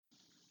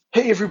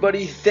Hey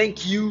everybody,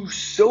 thank you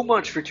so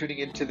much for tuning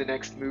into the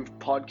Next Move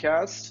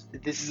podcast.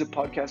 This is a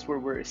podcast where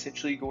we're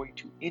essentially going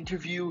to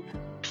interview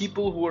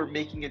people who are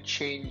making a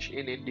change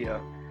in India,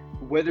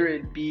 whether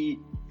it be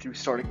through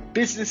starting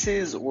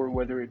businesses or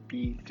whether it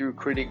be through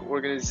creating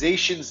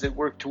organizations that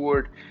work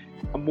toward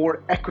a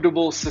more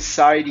equitable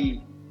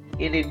society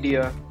in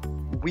India.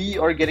 We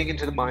are getting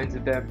into the minds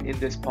of them in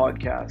this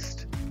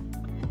podcast.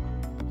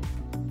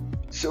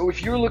 So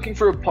if you're looking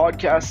for a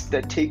podcast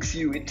that takes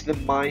you into the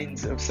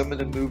minds of some of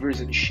the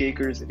movers and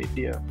shakers in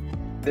India,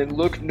 then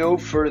look no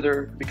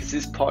further because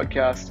this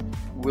podcast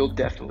will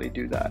definitely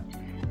do that.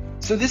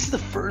 So this is the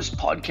first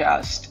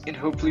podcast in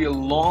hopefully a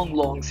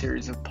long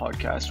series of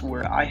podcasts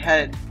where I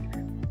had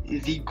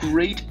the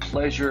great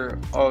pleasure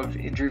of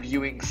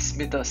interviewing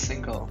Smitha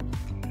Singhal.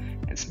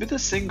 And Smitha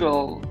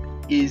Singhal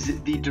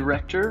is the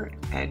director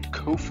and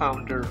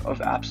co-founder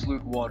of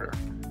Absolute Water.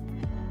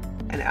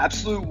 And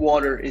Absolute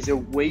Water is a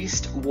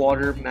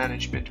wastewater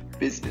management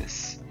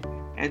business.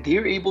 And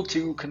they're able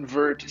to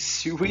convert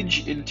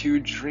sewage into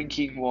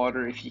drinking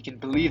water, if you can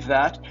believe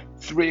that,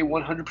 through a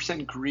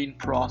 100% green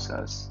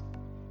process.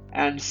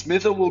 And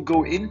Smitha will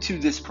go into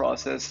this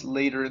process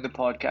later in the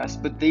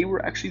podcast, but they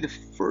were actually the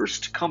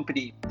first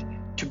company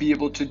to be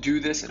able to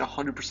do this in a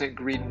 100%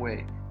 green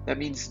way. That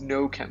means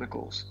no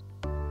chemicals.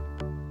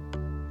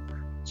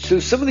 So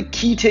some of the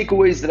key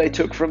takeaways that I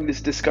took from this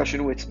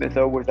discussion with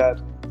Smitha were that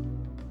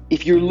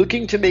if you're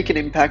looking to make an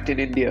impact in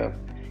India,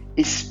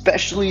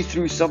 especially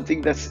through something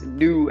that's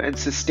new and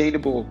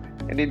sustainable,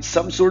 and in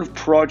some sort of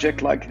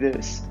project like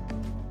this,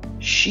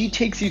 she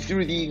takes you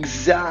through the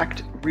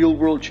exact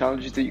real-world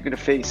challenges that you're going to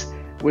face,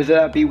 whether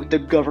that be with the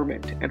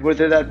government and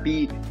whether that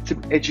be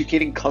through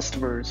educating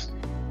customers.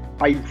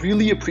 I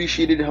really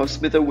appreciated how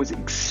Smitha was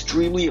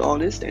extremely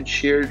honest and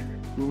shared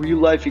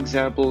real-life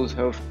examples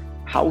of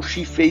how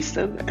she faced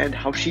them and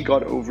how she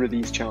got over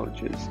these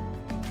challenges.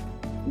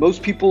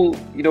 Most people,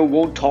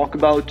 won't talk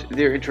about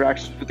their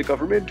interactions with the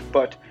government,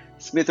 but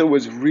Smitha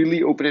was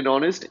really open and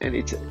honest, and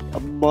it's a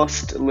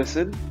must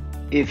listen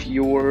if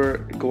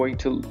you're looking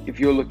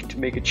to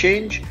make a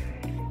change.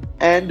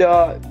 And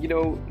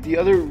the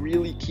other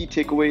really key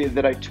takeaway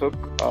that I took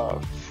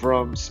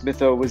from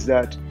Smitha was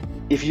that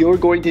if you're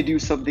going to do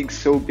something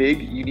so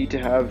big, you need to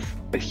have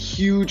a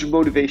huge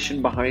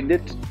motivation behind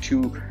it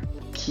to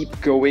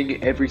keep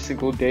going every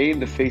single day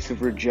in the face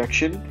of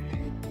rejection.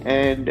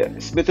 And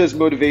Smitha's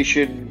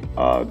motivation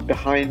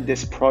behind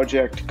this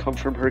project come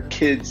from her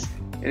kids,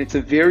 and it's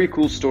a very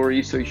cool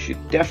story, so you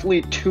should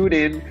definitely tune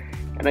in.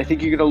 And I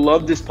think you're going to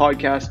love this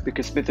podcast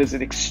because Smitha is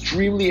an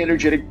extremely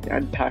energetic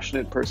and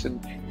passionate person,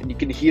 and you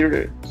can hear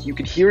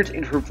it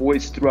in her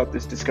voice throughout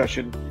this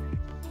discussion.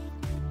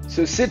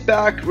 So sit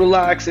back,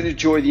 relax, and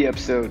enjoy the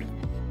episode.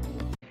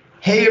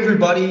 Hey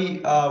everybody,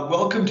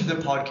 welcome to the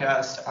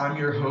podcast. I'm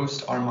your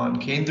host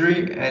Armand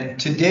Kendri, and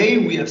today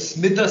we have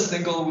Smitha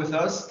Singhal with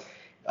us.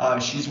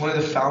 She's one of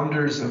the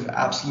founders of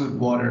Absolute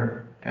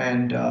Water.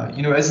 And,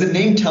 as the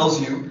name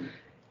tells you,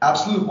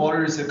 Absolute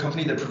Water is a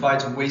company that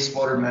provides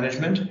wastewater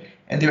management.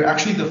 And they're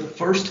actually the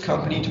first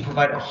company to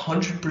provide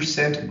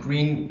 100%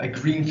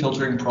 green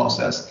filtering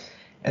process.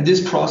 And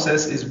this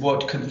process is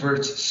what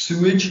converts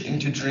sewage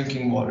into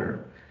drinking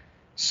water.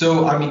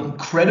 So I'm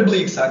incredibly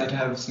excited to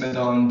have Smitha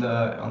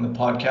on the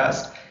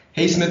podcast.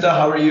 Hey, Smitha,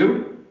 how are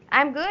you?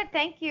 I'm good,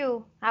 thank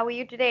you. How are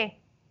you today?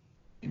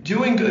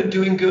 Doing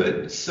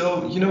good.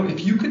 So,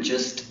 if you could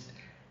just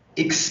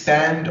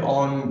expand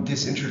on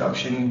this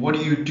introduction, what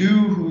do you do?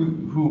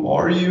 Who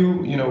are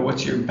you?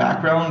 What's your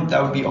background?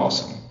 That would be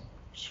awesome.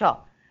 Sure.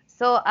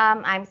 So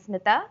I'm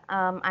Smitha.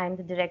 I'm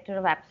the director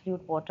of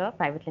Absolute Water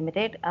Private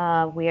Limited.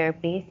 We're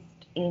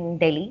based in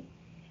Delhi,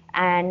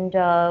 and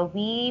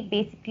we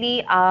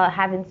basically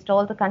have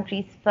installed the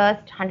country's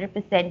first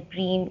 100%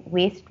 green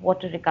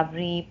wastewater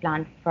recovery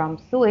plant from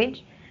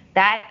sewage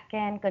that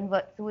can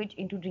convert sewage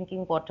into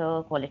drinking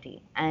water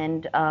quality.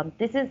 And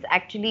this is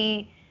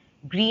actually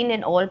green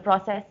in all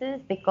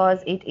processes because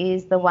it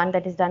is the one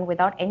that is done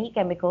without any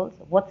chemicals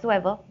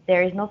whatsoever.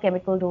 There is no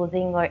chemical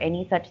dosing or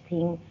any such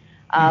thing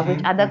which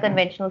other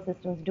conventional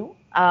systems do.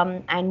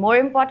 And more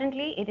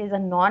importantly, it is a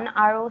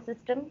non-RO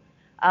system.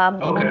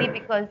 Only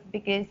because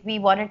we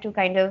wanted to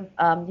kind of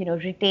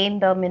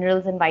retain the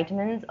minerals and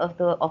vitamins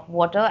of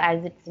water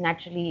as it's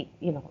naturally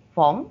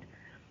formed.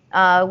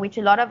 Which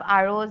a lot of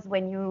ROs,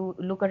 when you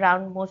look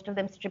around, most of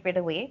them strip it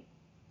away.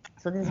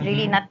 So there's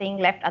really nothing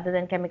left other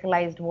than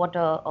chemicalized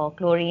water or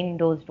chlorine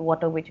dosed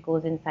water which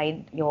goes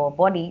inside your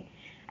body.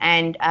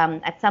 And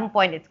at some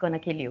point it's going to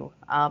kill you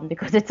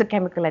because it's a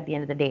chemical at the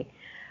end of the day.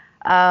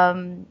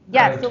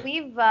 So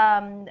we've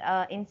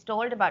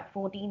installed about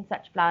 14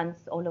 such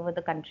plants all over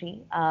the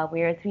country.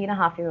 We're a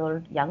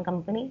 3.5-year-old young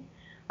company.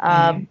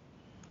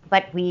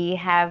 But we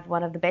have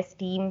one of the best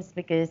teams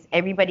because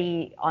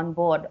everybody on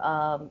board,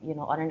 on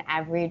an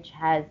average,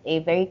 has a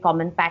very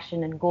common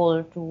passion and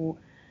goal to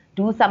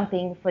do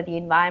something for the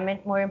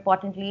environment, more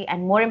importantly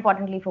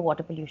for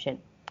water pollution.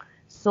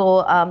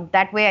 So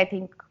that way, I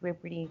think we're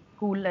pretty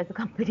cool as a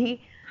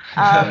company.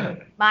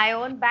 My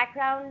own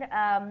background,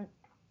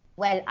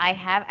 Well, I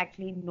have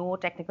actually no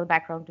technical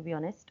background, to be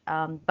honest,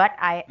 but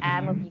I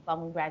am a Hmm.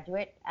 BCom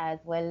graduate as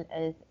well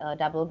as a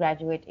double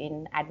graduate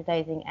in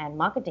advertising and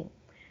marketing.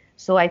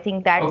 So I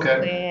think that's Okay.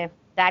 where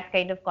that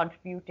kind of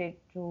contributed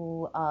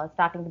to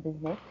starting the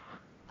business.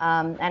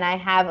 And I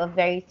have a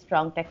very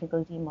strong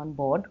technical team on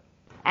board.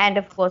 And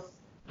of course,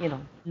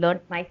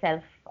 learned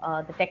myself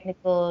the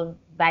technical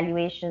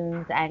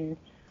valuations and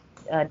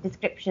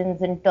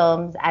descriptions and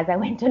terms as I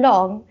went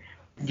along.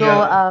 So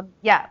Yeah.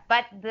 yeah,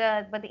 but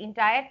the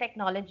entire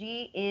technology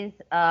is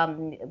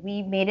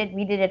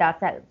we did it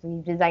ourselves.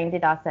 We designed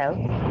it ourselves.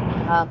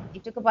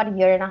 It took about a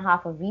year and a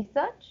half of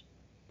research,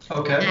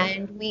 Okay.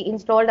 and we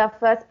installed our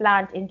first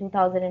plant in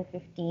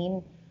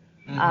 2015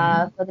 Hmm.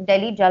 for the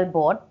Delhi Jal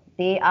Board.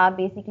 They are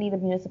basically the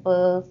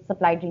municipal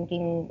supply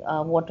drinking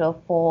water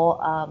for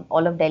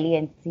all of Delhi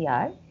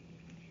NCR.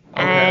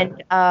 Okay.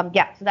 And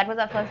yeah, so that was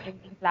our first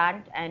drinking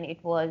plant, and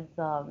it was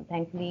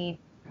thankfully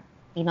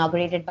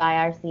inaugurated by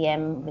our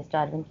CM, Mr.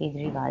 Arvind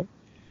Kejriwal.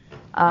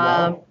 Um,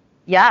 Wow.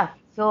 yeah,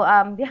 so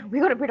yeah,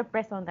 we got a bit of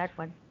press on that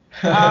one.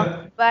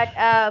 But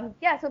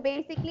yeah, so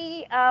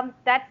basically,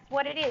 that's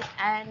what it is.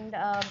 And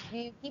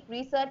we keep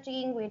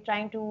researching. We're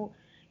trying to,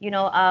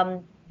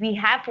 we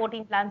have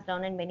 14 plants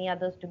down and many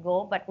others to go.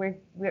 But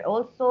we're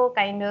also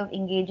kind of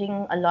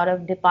engaging a lot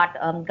of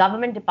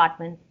government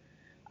departments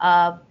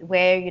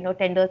where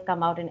tenders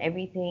come out and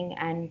everything.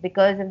 And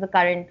because of the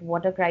current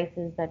water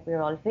crisis that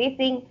we're all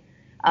facing,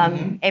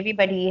 Hmm.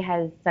 everybody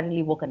has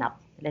suddenly woken up.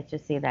 Let's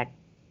just say that.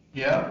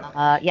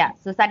 Yeah. Yeah,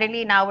 so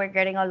suddenly now we're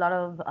getting a lot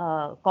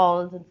of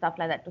calls and stuff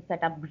like that to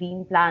set up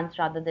green plants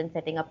rather than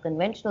setting up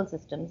conventional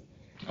systems,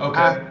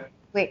 Okay. um,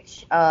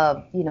 which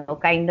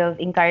kind of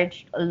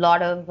encouraged a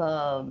lot of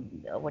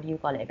what do you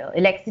call it,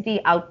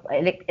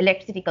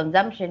 electricity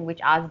consumption, which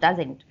ours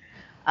doesn't.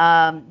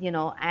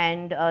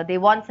 And they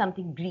want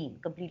something green,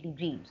 completely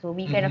green. So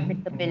we kind of fit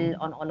Hmm. the bill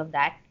Hmm. on all of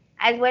that,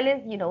 as well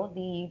as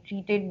the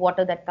treated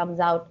water that comes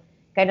out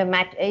kind of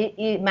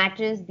it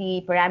matches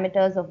the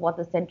parameters of what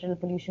the Central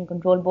Pollution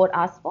Control Board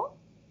asks for.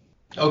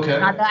 Okay.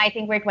 Rather, I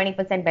think we're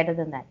 20% better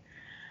than that.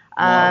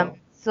 Wow.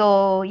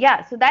 So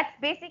yeah, so that's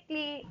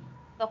basically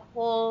the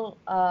whole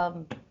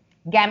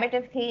gamut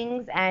of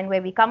things and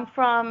where we come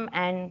from,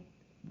 and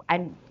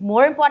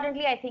more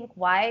importantly, I think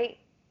why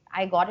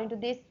I got into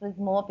this was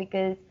more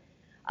because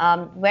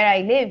where I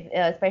live,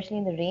 especially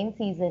in the rain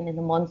season, in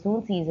the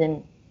monsoon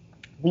season,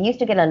 we used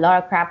to get a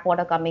lot of crap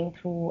water coming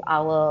through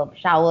our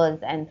showers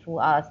and through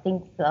our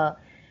sinks,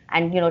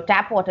 and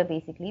tap water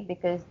basically,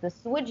 because the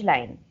sewage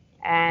line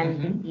and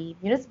Hmm. the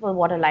municipal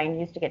water line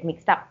used to get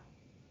mixed up.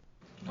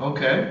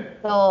 Okay.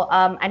 So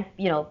and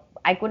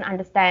I couldn't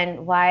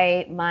understand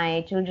why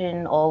my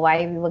children or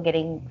why we were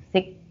getting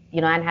sick,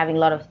 and having a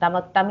lot of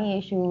tummy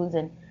issues,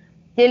 and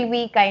till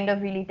we kind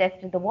of really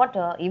tested the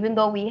water, even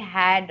though we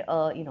had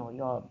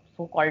your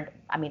so-called,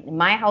 I mean, in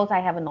my house I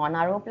have a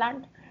non-RO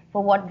plant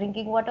for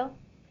drinking water,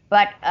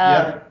 but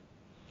Yeah.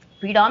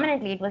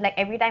 predominantly it was like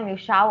every time you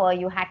shower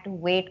you had to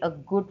wait a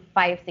good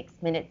 5 6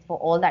 minutes for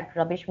all that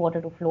rubbish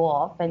water to flow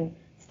off, and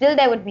still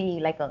there would be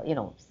like a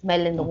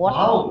smell in the water.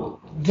 Wow.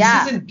 This is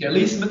Yeah, in Delhi,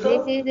 this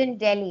Smitha? is in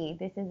Delhi.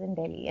 This is in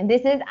Delhi, and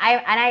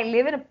I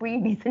live in a pretty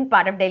decent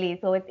part of Delhi,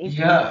 so it's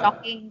Yeah.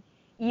 shocking,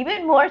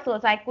 even more so.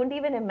 So I couldn't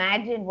even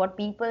imagine what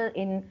people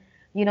in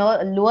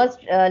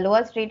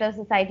lower strata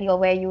society, or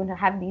where you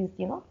have these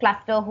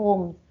cluster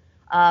homes,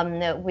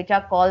 which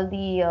are called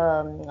the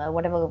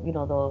whatever the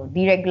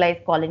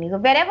deregulized colonies, or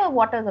wherever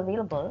water is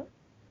available,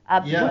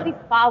 would be Yeah.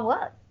 far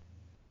worse.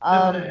 No,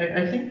 and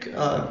Um, I think,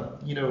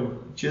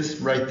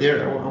 just right there,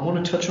 I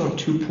want to touch on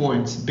 2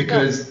 points so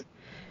because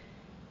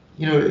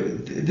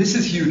this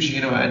is huge,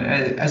 and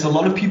as a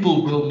lot of people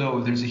will know,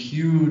 there's a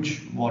huge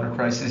water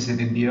crisis in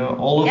India.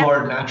 All of yeah,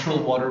 our natural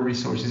water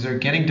resources are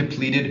getting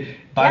depleted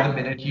by the yeah.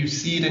 minute. You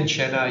see it in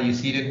Chennai, you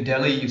see it in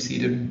Delhi, you see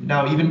it in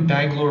now even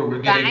Bangalore. We're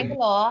getting,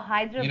 Bangalore,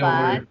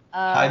 Hyderabad,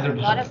 we're a lot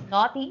Hyderabad. of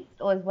Northeast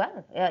as well.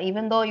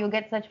 Even though you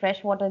get such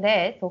fresh water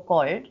there, so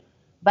called,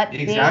 but they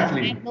had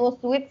Exactly. no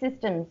sewage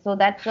system. So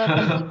that's the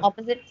complete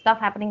opposite stuff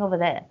happening over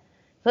there.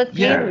 So it's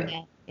crazy. Yeah,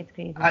 Yeah, it's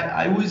crazy.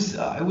 I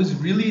was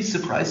really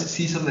surprised to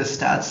see some of the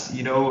stats.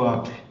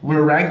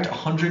 We're ranked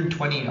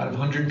 120 out of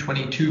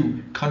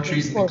 122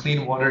 countries in the Beautiful.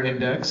 Clean Water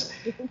Index,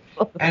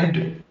 Beautiful.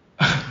 and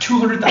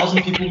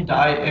 200,000 people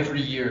die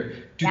every year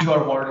due Yeah, to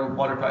our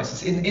water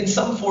crisis in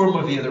some form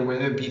or the other,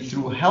 whether it be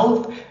through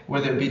health,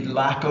 whether it be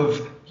lack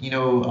of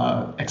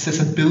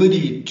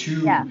accessibility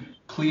yeah. to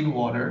clean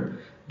water.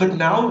 But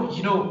now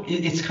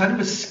it's kind of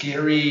a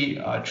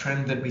scary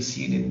trend that we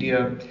see in India,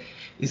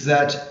 is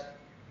that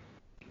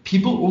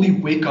people only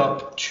wake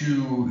up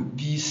to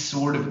these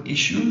sort of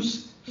issues,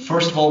 Mhm.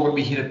 first of all when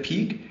we hit a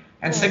peak,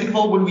 and Hmm. second of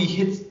all when we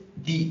hit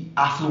the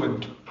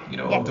affluent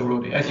Yes. of the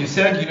road. As you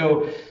said,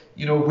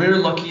 we're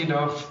lucky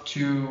enough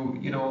to,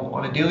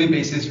 on a daily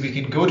basis we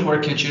can go to our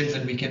kitchens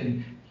and we can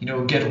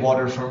get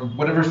water from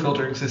whatever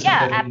filtering system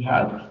Yeah, that we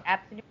have. absolutely.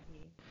 Absolutely.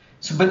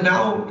 So, but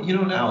now,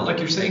 now, like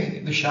you're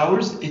saying, the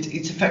showers,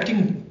 it's affecting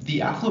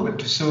the affluent.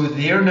 So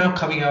they are now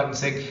coming out and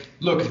saying,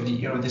 look,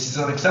 this is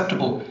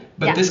unacceptable.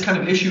 But Yeah. this kind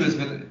of issue has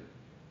been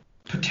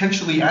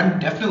potentially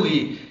and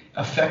definitely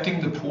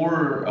affecting the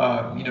poorer,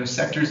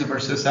 sectors of our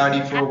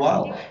society for a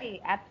while.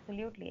 Absolutely,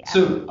 absolutely,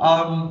 So,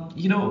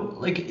 absolutely.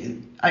 like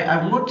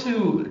I want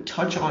to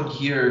touch on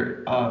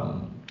here.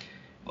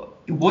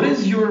 What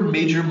is your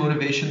major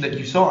motivation that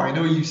you saw? I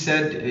know you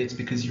said it's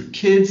because your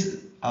kids,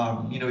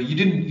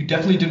 you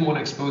definitely didn't want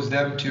to expose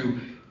them to,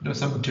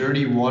 some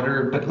dirty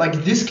water, but like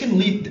this can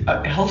lead,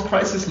 a health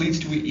crisis leads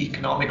to an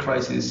economic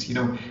crisis,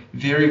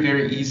 very,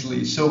 very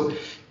easily. So,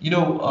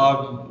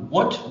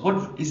 what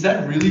is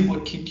that really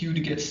what kicked you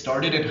to get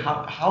started, and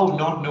how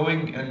not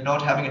knowing and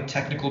not having a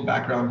technical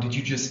background did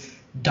you just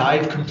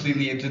dive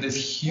completely into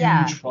this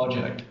Yeah. huge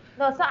project?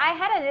 No, so I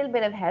had a little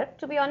bit of help,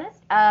 to be honest,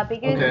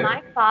 because Okay. my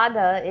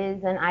father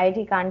is an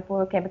IIT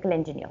Kanpur chemical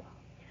engineer,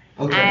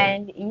 Okay.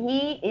 and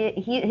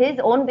his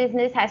own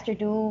business has to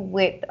do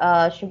with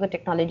sugar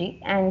technology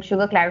and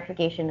sugar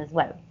clarification as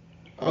well.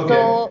 Okay.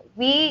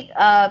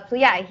 So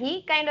yeah, he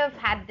kind of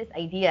had this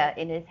idea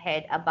in his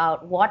head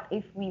about what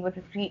if we were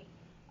to treat,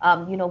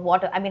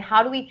 water. I mean,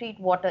 how do we treat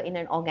water in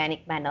an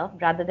organic manner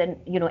rather than,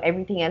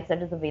 everything else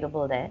that is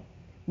available there?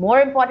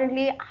 More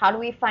importantly, how do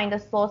we find a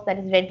source that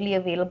is readily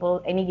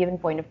available any given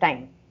point of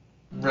time?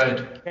 Right.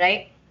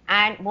 Right?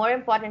 And more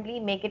importantly,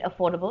 make it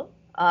affordable,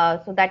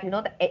 so that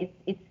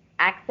it's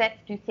access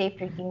to safe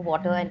drinking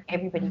water and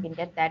everybody can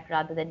get that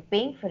rather than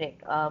paying for it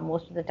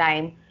most of the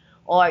time,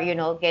 or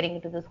getting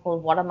into this whole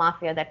water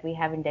mafia that we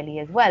have in Delhi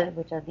as well,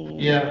 which are the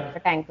Yeah. water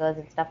tankers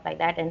and stuff like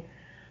that. And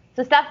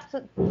so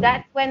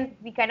that's when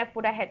we kind of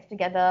put our heads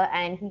together,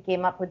 and he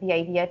came up with the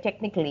idea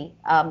technically,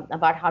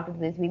 about how to do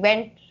this. We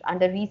went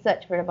under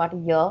research for about a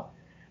year,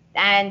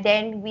 and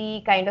then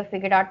we kind of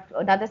figured out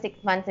another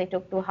 6 months it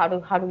took to how do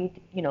we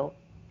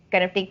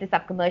kind of take this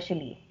up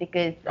commercially,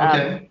 because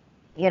Okay.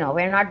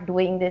 we're not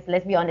doing this,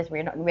 let's be honest,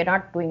 we're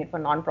not doing it for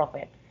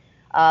non-profit.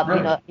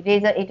 Right.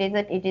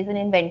 It is an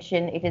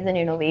invention, it is an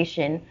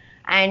innovation,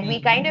 and we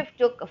kind Hmm. of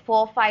took 4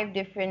 or 5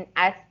 different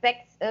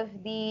aspects of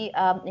the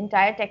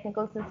entire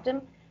technical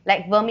system,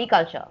 like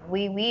vermiculture.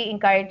 We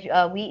engage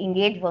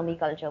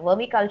vermiculture.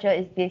 Vermiculture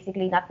is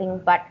basically nothing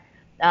but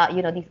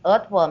these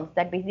earthworms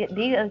that basically,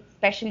 these are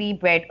specially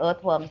bred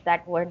earthworms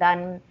that were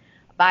done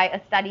by a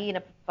study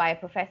by a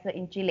professor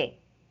in Chile,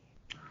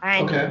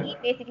 and Okay. he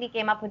basically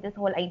came up with this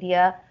whole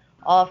idea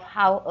of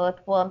how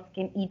earthworms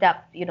can eat up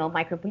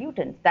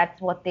micropollutants.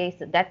 That's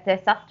their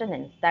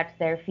sustenance, that's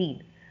their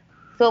feed.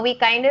 So we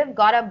kind of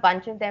got a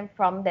bunch of them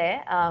from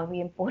there.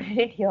 We imported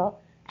it here,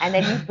 and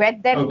then we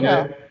bred them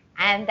here, Okay.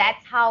 and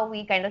that's how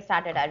we kind of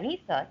started our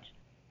research.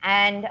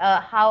 And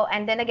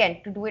then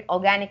again, to do it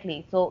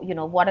organically. So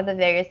what are the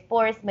various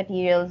porous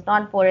materials,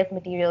 non-porous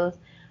materials?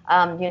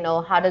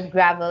 How does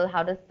gravel,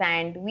 how does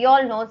sand? We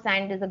all know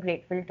sand is a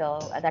great filter.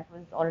 That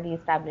was already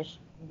established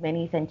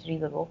many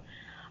centuries ago.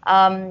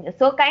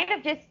 So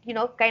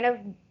kind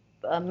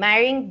of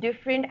marrying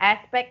different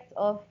aspects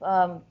of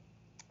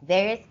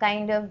various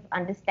kind of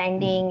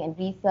understanding and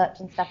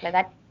research and stuff like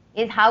that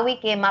is how we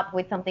came up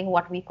with something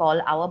what we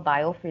call our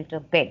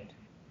biofilter bed.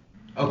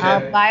 Our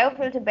Okay.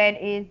 biofilter bed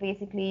is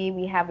basically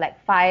we have like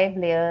 5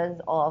 layers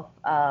of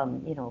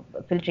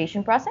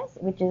filtration process,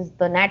 which is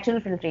the natural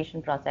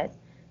filtration process.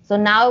 So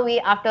now we,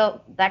 after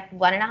that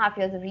 1.5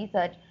 years of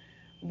research,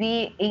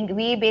 we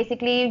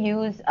basically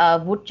use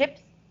wood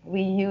chips.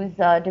 We use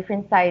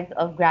different size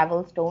of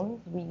gravel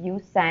stones. We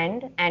use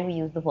sand, and we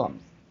use the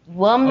worms.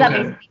 Worms are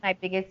Okay. basically my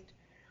biggest,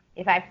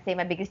 if I have to say,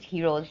 my biggest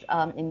heroes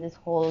in this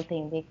whole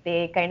thing.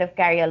 They kind of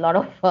carry a lot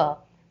of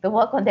the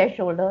work on their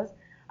shoulders.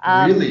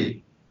 Um,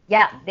 Really?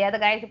 yeah, they are the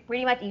guys who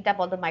pretty much eat up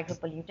all the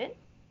micropollutants.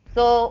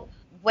 So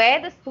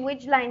where the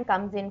sewage line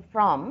comes in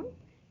from,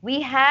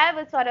 we have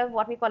a sort of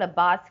what we call a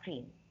bar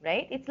screen,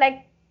 right? It's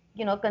like,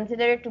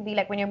 consider it to be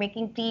like when you're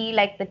making tea,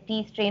 like the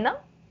tea strainer.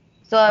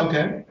 So a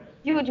Okay.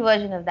 huge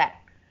version of that.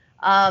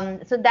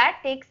 So that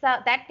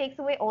takes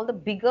away all the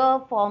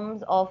bigger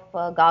forms of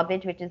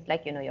garbage, which is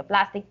like your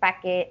plastic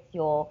packets,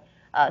 your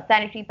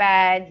sanitary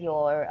pads,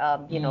 your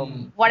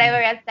Mm.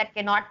 whatever else that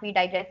cannot be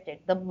digested.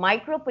 The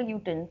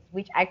micropollutants,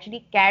 which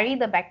actually carry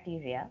the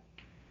bacteria,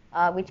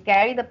 which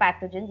carry the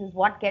pathogens, is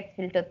what gets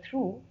filtered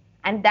through,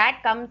 and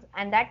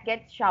that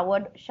gets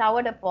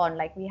showered upon.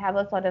 Like we have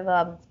a sort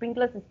of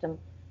sprinkler system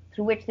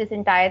through which this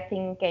entire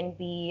thing can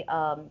be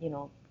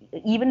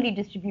evenly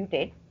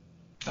distributed.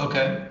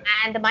 Okay.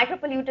 And the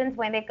micropollutants,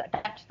 when they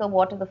touch the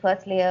water, the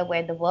first layer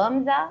where the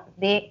worms are,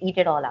 they eat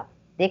it all up.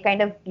 They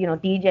kind of,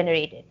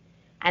 degenerate it.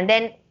 And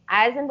then,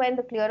 as and when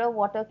the clearer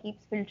water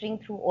keeps filtering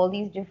through all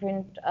these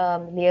different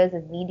layers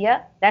of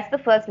media, that's the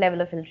first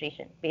level of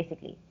filtration,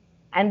 basically.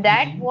 And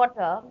that Hmm.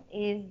 water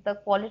is the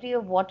quality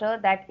of water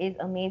that is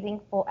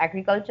amazing for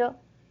agriculture,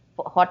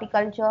 for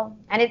horticulture,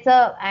 and as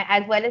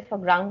well as for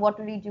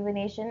groundwater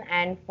rejuvenation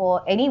and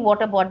for any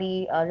water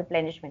body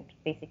replenishment,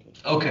 basically.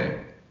 Okay.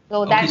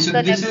 So Okay. that's So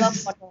the this level of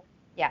is water.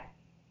 Yeah.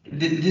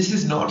 this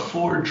is not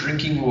for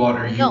drinking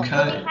water. You No. So we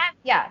can't. have,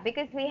 yeah,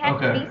 because we have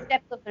Okay. 3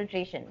 steps of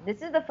filtration.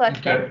 This is the first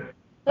step. Okay.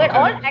 So it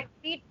all Okay.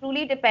 actually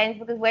truly depends,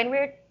 because when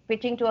we're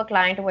pitching to a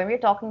client or when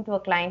we're talking to a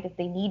client, if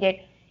they need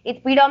it, it's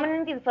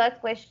predominantly the first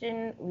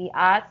question we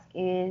ask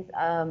is,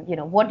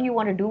 what do you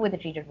want to do with the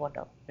treated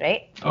water,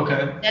 right? Okay.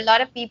 There are a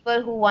lot of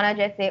people who want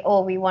to just say,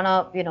 oh, we want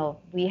to,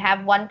 we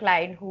have one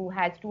client who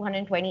has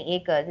 220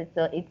 acres.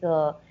 It's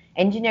a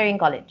engineering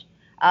college.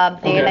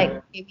 They're like, Okay.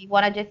 okay, we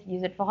want to just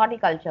use it for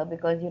horticulture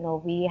because,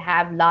 we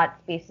have large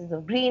spaces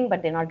of green,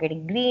 but they're not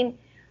getting green.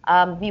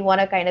 We want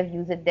to kind of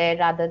use it there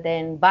rather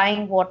than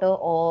buying water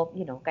or,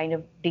 kind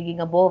of digging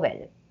a bore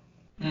well.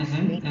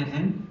 Mm-hmm.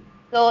 Mm-hmm.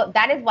 So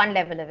that is one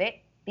level of it.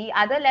 The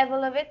other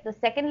level of it, the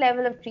second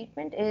level of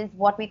treatment is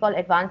what we call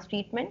advanced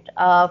treatment,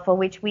 for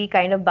which we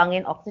kind of bung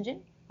in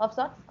oxygen of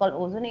sorts, called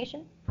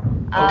ozonation.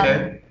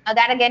 Okay.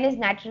 That again is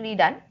naturally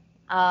done.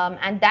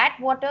 And that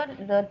water,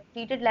 the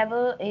treated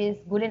level is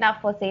good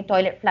enough for, say,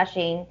 toilet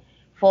flushing,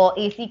 for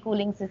AC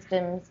cooling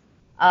systems,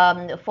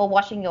 for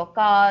washing your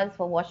cars,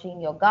 for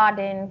washing your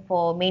garden,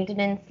 for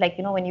maintenance, like,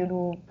 when you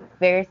do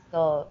various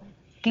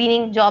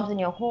cleaning jobs in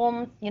your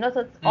homes,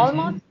 so it's Mm-hmm.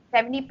 almost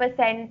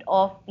 70%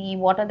 of the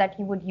water that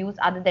you would use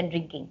other than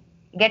drinking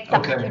gets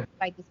Okay. substituted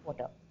by this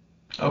water.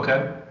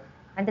 Okay.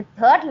 And the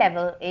third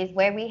level is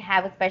where we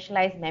have a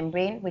specialized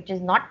membrane, which is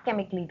not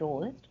chemically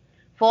dosed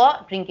for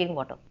drinking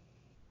water,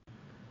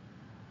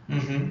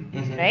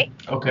 Mm-hmm. right?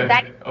 Mm-hmm. So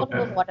that is Okay.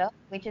 potable Okay. water,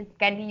 which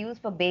can be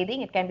used for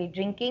bathing, it can be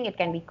drinking, it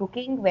can be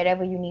cooking,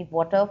 wherever you need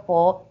water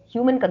for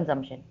human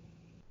consumption.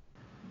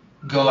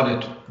 Got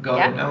it. Got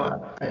Yeah, it.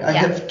 Now, I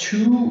yeah, have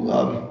two,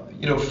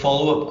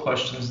 follow-up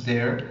questions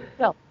there.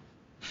 sure.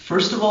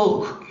 First of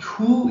all,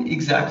 who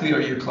exactly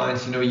are your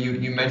clients?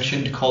 You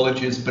mentioned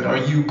colleges, but are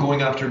you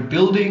going after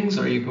buildings?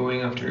 Are you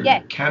going after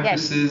Yes, yes,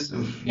 campuses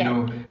of,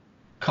 yes.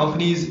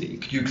 companies?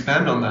 Could you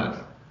expand on that?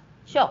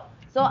 Sure.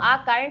 So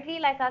our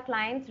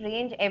clients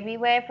range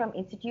everywhere from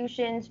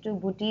institutions to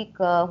boutique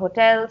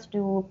hotels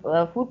to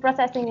food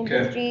processing Okay.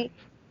 industry,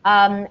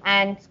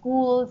 and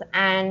schools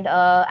and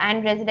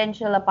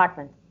residential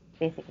apartments,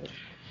 basically.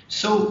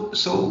 So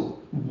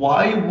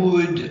why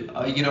would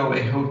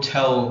a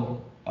hotel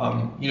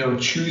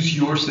choose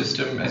your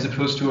system as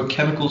opposed to a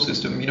chemical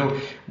system?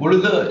 What are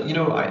the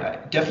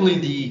definitely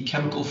the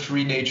chemical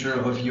free nature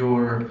of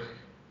your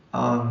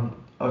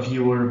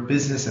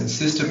business and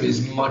system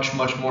is much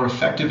more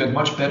effective and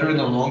much better in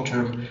the long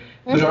term.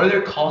 But are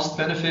there cost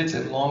benefits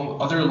and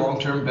other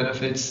long-term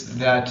benefits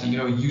that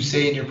you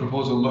say in your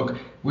proposal? Look,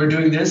 we're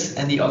doing this,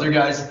 and the other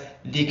guys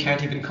they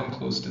can't even come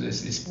close to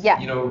this. Yeah,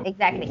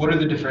 exactly. What are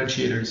the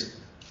differentiators?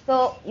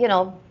 So,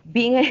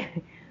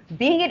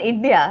 being in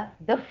India,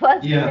 the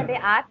first thing that Yeah, they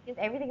ask is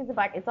everything is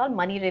about, it's all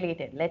money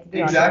related. Let's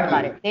be honest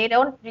about exactly. it. They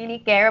don't really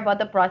care about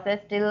the process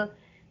till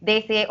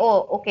they say,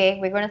 oh, okay,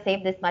 we're going to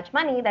save this much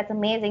money. That's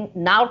amazing.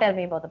 Now tell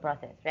me about the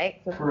process,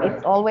 right? So it's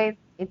Correct. always,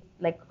 it's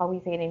like how we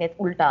say in India, it's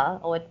ulta,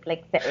 or it's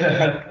like,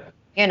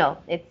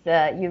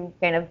 you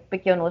kind of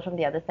pick your nose from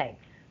the other side.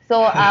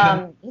 So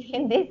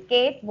in this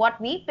case, what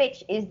we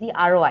pitch is the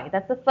ROI.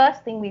 That's the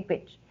first thing we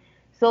pitch.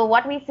 So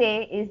what we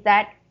say is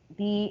that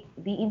the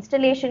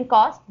installation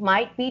cost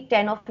might be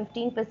 10 or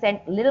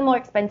 15% a little more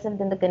expensive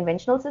than the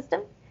conventional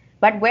system,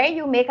 but where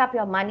you make up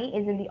your money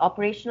is in the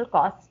operational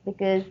costs,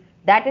 because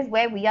that is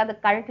where we are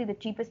currently the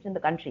cheapest in the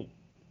country.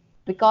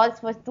 Because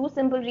for two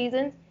simple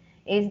reasons,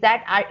 is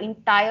that our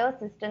entire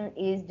system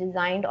is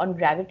designed on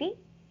gravity.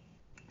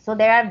 So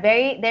there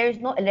is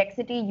no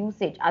electricity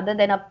usage other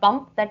than a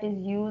pump that is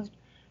used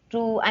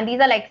and these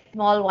are like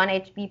small 1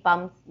 HP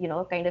pumps,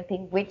 kind of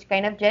thing, which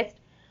kind of just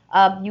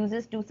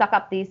uses to suck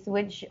up the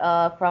sewage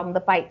from the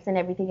pipes and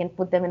everything and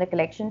put them in a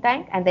collection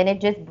tank, and then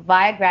it just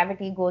via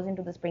gravity goes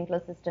into the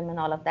sprinkler system and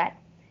all of that.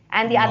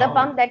 And the other Wow.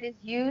 pump that is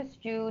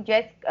used to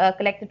just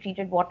collect the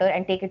treated water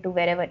and take it to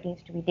wherever it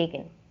needs to be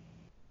taken.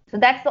 So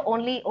that's the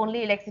only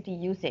electricity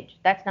usage.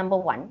 That's number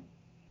one.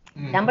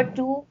 Number Hmm.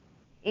 two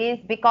is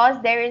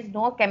because there is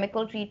no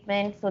chemical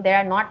treatment, so there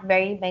are not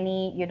very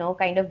many,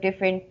 kind of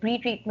different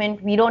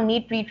pre-treatment. We don't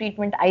need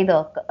pre-treatment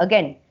either.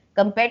 Again,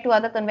 compared to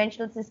other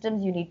conventional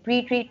systems, you need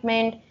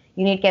pre-treatment,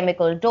 you need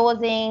chemical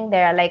dosing.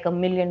 There are like a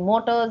million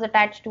motors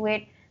attached to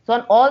it. So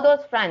on all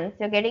those fronts,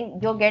 you're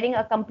getting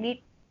a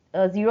complete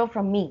zero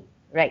from me,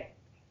 right?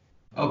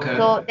 Okay.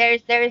 So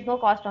there is no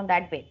cost on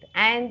that bit.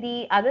 And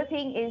the other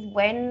thing is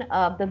when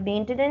the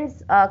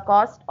maintenance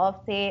cost of,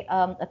 say,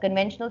 a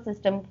conventional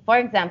system, for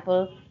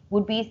example,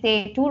 would be,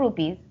 say, 2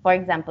 rupees, for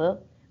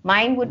example,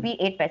 mine would be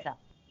 8 paisa.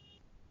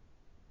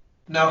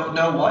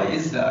 Now, why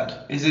is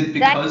that? Is it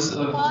That is because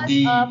of because,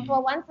 the?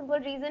 for one simple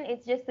reason,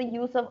 it's just the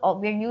use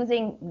we're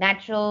using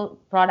natural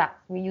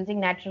products. We're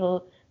using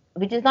natural,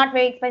 which is not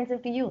very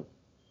expensive to use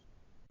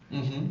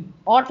Hmm.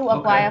 or to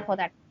acquire Okay. for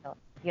that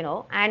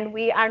matter, and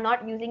we are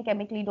not using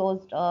chemically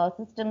dosed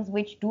systems,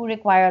 which do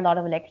require a lot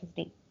of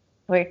electricity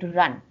for it to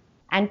run.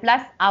 And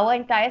plus, our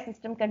entire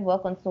system can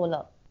work on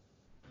solar.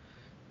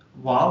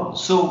 Wow.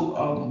 So,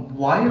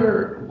 why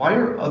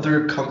are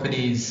other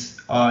companies,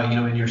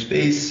 in your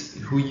space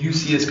who you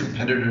see as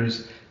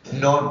competitors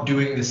not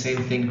doing the same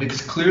thing?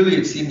 Because clearly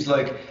it seems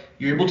like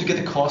you're able to get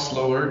the cost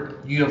lower,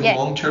 you have Yes,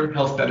 long-term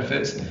health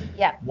benefits.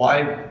 yeah.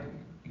 Why,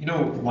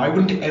 why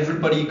wouldn't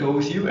everybody go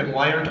with you, and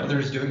why aren't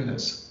others doing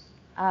this?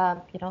 I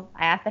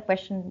ask that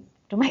question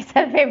to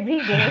myself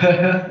every day.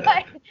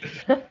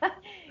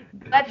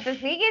 But the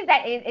thing is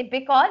that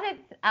because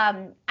it's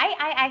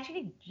I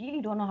actually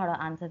really don't know how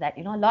to answer that.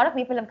 A lot of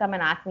people have come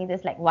and asked me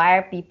this, like, why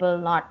are people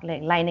not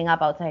like lining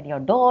up outside your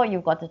door?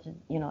 You've got such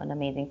an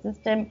amazing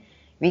system.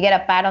 We get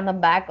a pat on the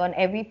back on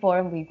every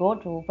forum we go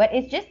to, but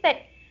it's just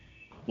that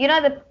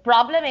the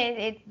problem is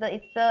it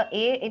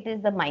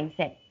is the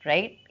mindset,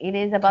 right? It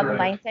is about the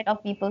Correct. mindset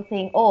of people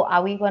saying, oh,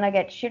 are we gonna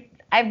get shit?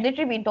 I've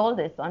literally been told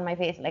this on my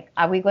face, like,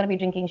 are we gonna be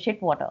drinking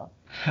shit water?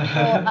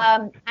 So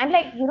I'm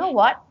like, you know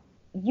what?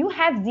 You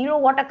have zero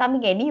water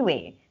coming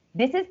anyway.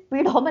 This is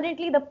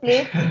predominantly the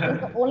place which is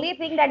the only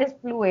thing that is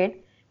fluid,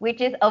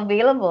 which is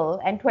available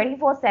and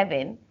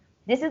 24/7.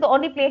 This is the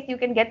only place you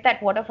can get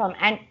that water from,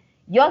 and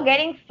you're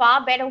getting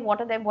far better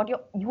water than what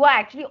you are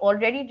actually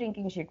already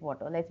drinking shit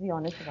water. Let's be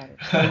honest about it.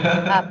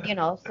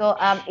 So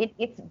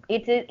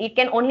it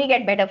can only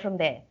get better from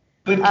there.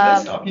 But can I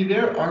Um, stop you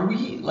there? Are we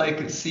like,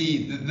 see,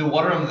 the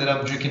water that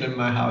I'm drinking in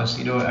my house,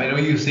 I know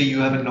you say you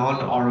have a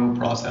non-RO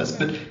process,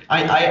 but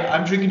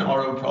I'm drinking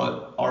RO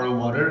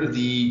water.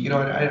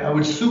 I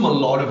would assume a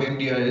lot of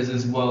India is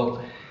as well.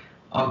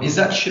 Is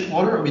that shit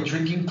water? Are we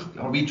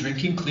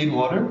drinking clean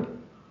water?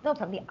 No,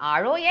 from the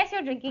RO, yes,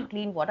 you're drinking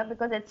clean water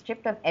because it's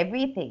stripped of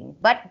everything.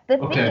 But the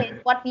thing is,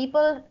 Okay.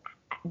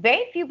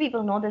 very few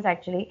people know this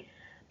actually.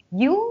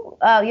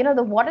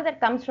 The water that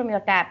comes from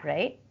your tap,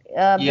 right?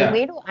 The Yeah.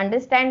 way to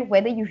understand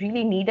whether you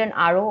really need an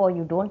RO or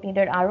you don't need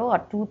an RO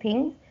are two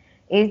things.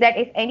 Is that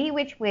if any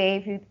which way,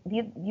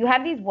 if you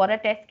have these water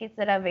test kits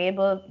that are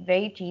available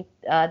very cheap,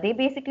 they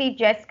basically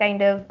just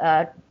kind of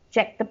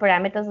check the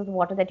parameters of the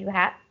water that you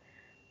have,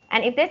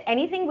 and if there's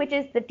anything which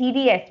is the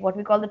TDS, what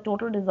we call the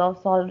total dissolved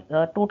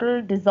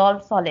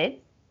solids,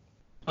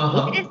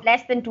 if it is Uh-huh.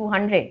 less than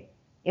 200,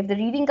 if the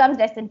reading comes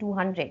less than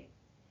 200,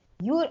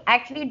 you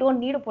actually don't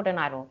need to put an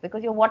RO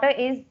because your water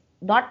is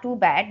not too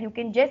bad. You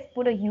can just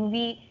put a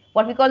UV,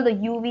 what we call the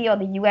UV or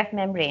the UF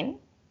membrane,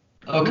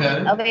 which is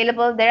Okay.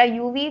 available. There are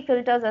UV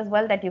filters as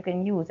well that you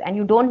can use, and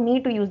you don't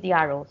need to use the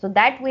RO. So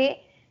that way,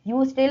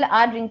 you still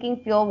are drinking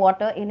pure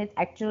water in its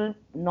actual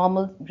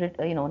normal,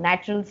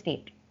 natural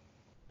state.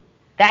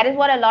 That is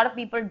what a lot of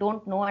people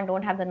don't know and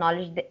don't have the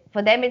knowledge.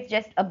 For them, it's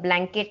just a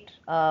blanket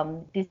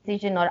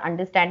decision or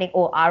understanding.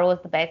 Oh, RO is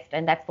the best,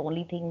 and that's the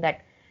only thing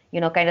that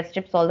kind of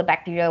strips all the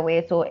bacteria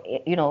away. So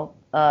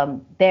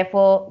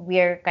therefore,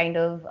 we're kind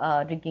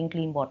of drinking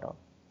clean water.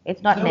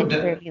 It's not No,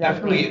 necessarily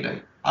that way.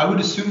 definitely. I would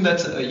assume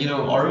that's,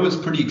 RO is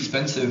pretty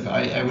expensive.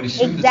 I would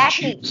assume it's a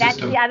Exactly. cheap That's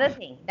the system. other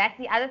thing. That's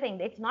the other thing.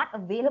 It's not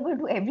available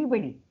to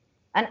everybody.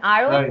 An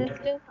RO Right.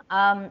 system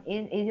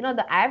is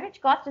the average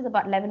cost is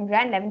about 11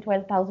 grand,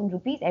 12,000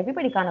 rupees.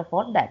 Everybody can't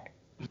afford that.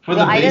 For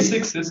You're the either,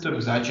 basic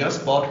systems, I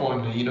just bought one,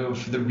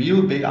 for the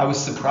real big, I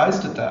was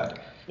surprised at that.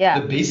 The yeah,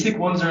 basic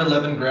ones are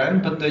 11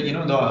 grand, but the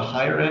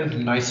higher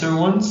end, nicer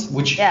ones,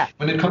 which yeah.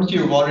 when it comes to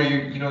your water,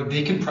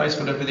 they can price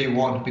whatever they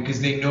want because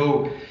they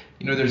know,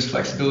 there's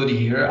flexibility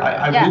here.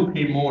 I Yeah, will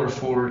pay more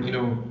for,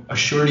 a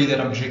surety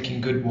that I'm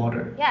drinking good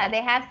water. yeah.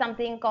 They have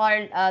something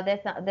called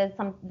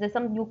there's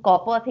some new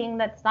copper thing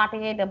that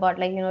started about,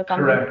 like, company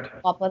Correct.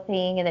 copper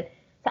thing, and then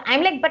so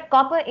I'm like, but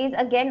copper is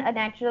again a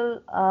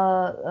natural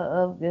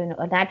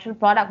a natural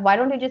product. Why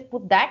don't you just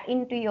put that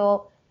into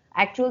your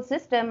actual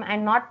system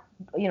and not,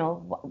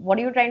 what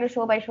are you trying to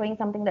show by showing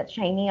something that's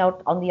shiny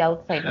out on the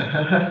outside?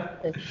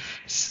 That's this.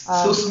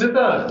 So Um,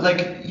 Smitha,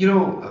 like,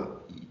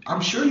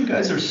 I'm sure you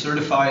guys are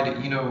certified,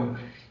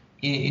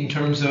 in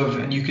terms of,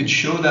 and you could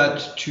show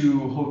that to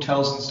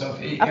hotels and stuff,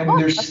 of and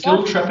course, there's of course.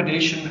 still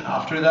trepidation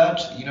after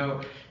that,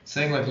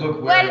 saying like,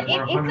 look, Well,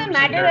 we're it's a 100%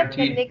 matter of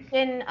guaranteed.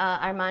 conviction,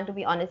 Arman, to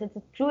be honest. It's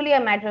truly a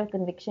matter of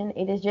conviction.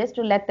 It is just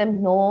to let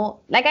them know,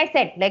 like I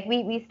said, like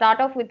we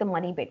start off with the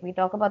money bit. We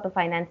talk about the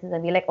finances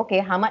and we're like, okay,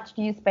 how much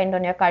do you spend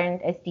on your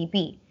current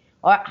STP?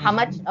 Or how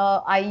much Hmm.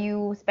 are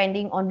you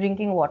spending on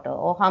drinking water?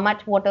 Or how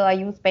much water are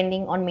you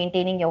spending on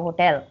maintaining your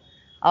hotel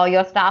or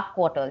your staff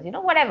quarters,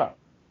 whatever.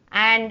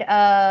 And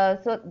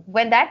so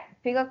when that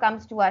figure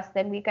comes to us,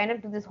 then we kind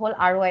of do this whole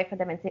ROI for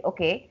them and say,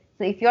 okay,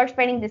 so if you're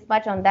spending this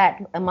much on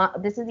that,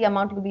 this is the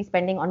amount you'll be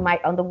spending on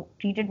the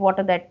treated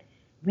water that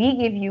we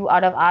give you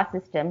out of our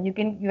system. You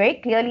can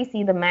very clearly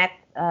see the math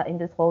in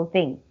this whole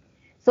thing.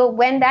 So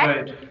when that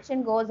Right.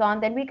 conversation goes on,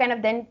 then we kind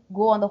of then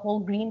go on the whole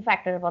green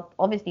factor about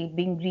obviously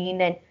being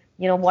green and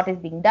what is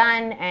being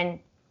done, and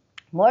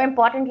more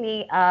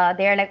importantly,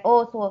 they're like,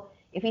 oh, so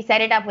if we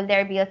set it up, will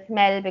there be a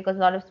smell because a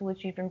lot of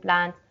sewage treatment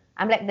plants?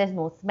 I'm like, there's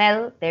no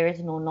smell, there is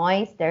no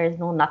noise, there is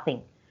no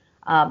nothing.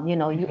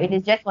 It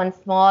is Hmm. just one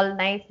small,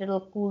 nice little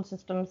cool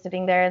system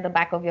sitting there in the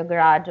back of your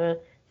garage or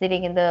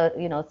sitting in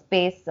the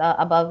space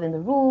above in the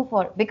roof.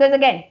 Or because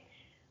again,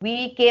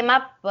 we came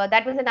up.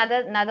 That was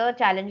another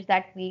challenge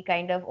that we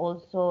kind of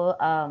also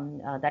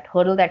that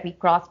hurdle that we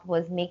crossed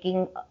was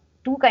making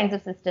two kinds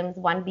of systems.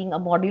 One being a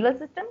modular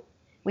system,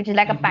 which is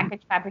like a Hmm.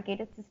 package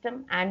fabricated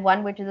system, and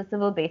one which is a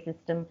civil based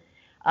system,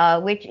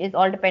 which is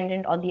all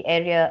dependent on the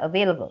area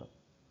available.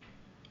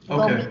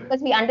 So Okay.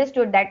 because we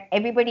understood that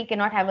everybody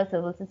cannot have a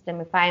civil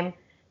system. If I'm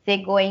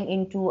say going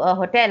into a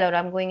hotel, or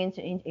I'm going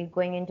into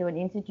an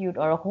institute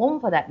or a home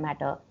for that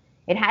matter,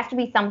 it has to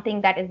be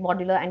something that is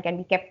modular and can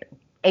be kept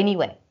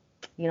anywhere,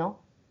 you know.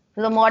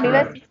 So the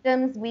modular Correct.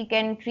 systems we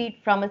can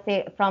treat from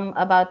from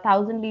about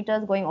 1,000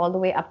 liters going all the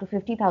way up to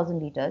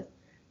 50,000 liters,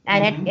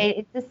 and Mm-hmm.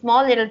 it's a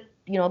small little,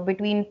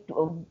 between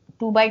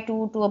 2 by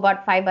 2 to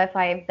about 5 by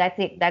 5. That's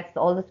it. That's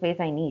all the space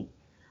I need.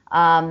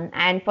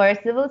 And for a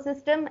civil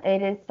system,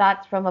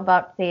 starts from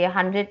about say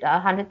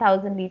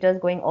 100,000 liters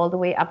going all the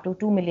way up to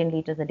 2 million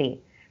liters a day,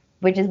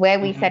 which is where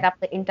we set Mm-hmm. up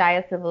the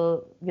entire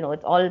civil.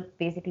 It's all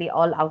basically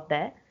all out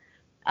there.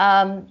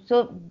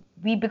 So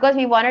because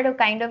we wanted to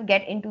kind of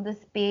get into the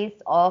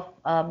space of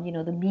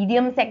the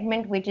medium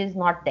segment, which is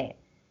not there.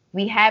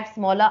 We have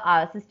smaller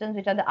systems,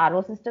 which are the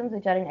RO systems,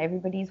 which are in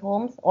everybody's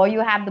homes, or you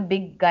have the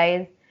big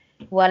guys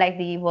who are like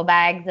the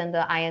Wabags and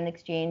the Ion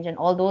Exchange and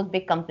all those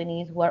big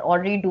companies who are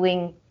already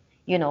doing,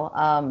 you know,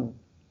 I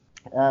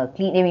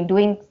mean,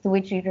 doing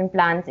sewage treatment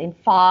plants in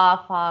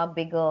far, far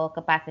bigger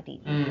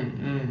capacity.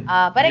 Mm-hmm.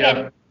 But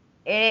again,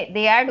 Yeah.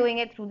 they are doing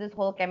it through this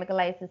whole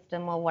chemicalized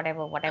system or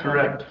whatever. But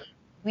Correct.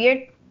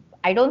 we're,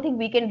 I don't think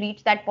we can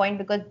reach that point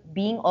because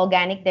being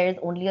organic, there is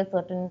only a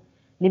certain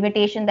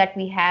limitation that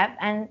we have,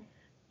 and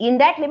in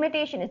that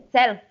limitation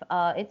itself,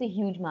 it's a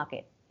huge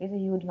market. It's a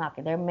huge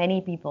market. There are many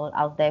people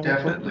out there who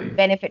could Definitely.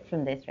 benefit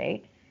from this,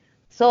 right?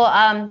 So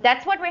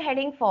that's what we're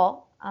heading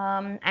for.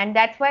 And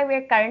that's why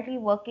we're currently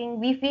working.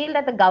 We feel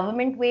that the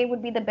government way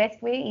would be the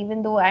best way,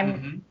 even though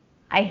Mm-hmm.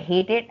 I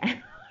hate it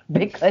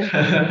because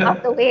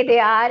of the way they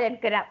are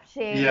and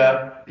corruption and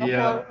Yeah. the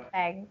Yeah. whole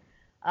thing,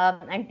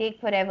 and take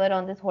forever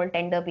on this whole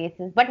tender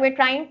basis. But we're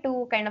trying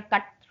to kind of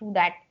cut through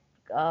that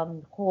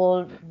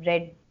whole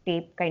red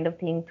tape kind of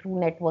thing through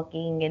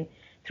networking and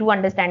through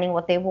understanding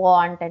what they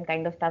want and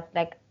kind of stuff.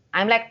 Like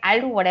I'm like, I'll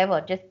do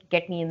whatever, just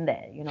get me in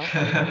there,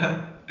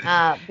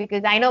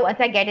 because I know once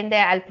I get in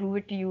there, I'll prove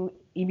it to you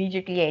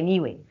immediately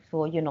anyway.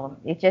 So,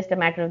 it's just a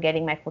matter of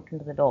getting my foot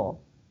into the door.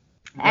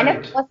 And of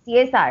Right. course,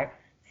 CSR.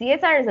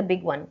 CSR is a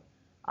big one,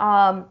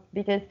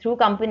 because through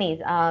companies,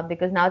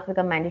 because now it's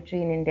become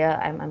mandatory in India.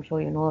 I'm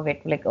sure you know of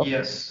it. Like, okay,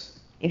 Yes.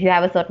 if you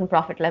have a certain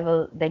profit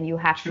level, then you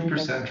have to, then,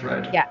 2%,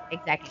 right? yeah,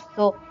 exactly.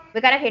 So we're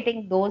kind of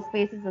hitting those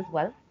spaces as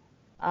well,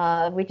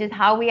 which is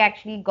how we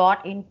actually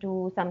got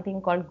into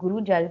something called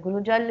Guru Jal.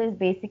 Guru Jal is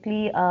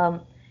basically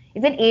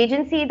is an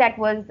agency that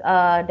was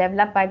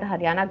developed by the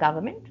Haryana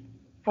government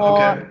for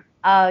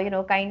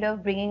Okay. kind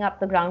of bringing up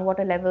the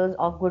groundwater levels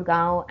of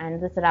Gurgaon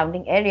and the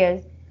surrounding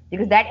areas,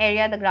 because that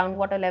area the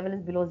groundwater level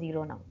is below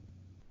zero now.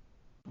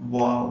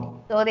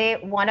 Wow. So they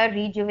want to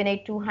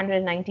rejuvenate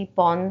 290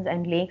 ponds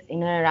and lakes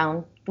in and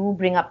around to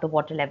bring up the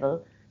water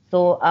level.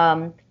 So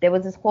there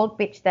was this whole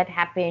pitch that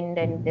happened,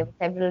 and there were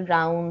several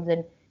rounds,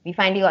 and we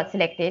finally got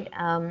selected.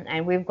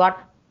 And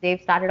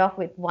they've started off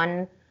with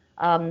one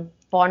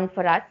pond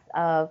for us,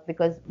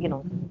 because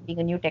being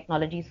a new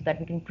technology, so that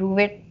we can prove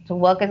it. So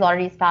work has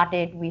already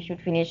started. We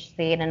should finish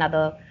say in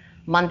another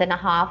month and a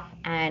half,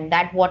 and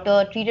that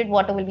treated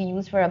water, will be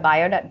used for a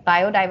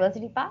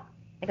biodiversity park,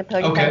 like a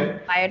 30,000 Okay.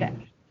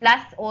 biodiversity.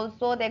 Plus,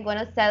 also they're going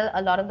to sell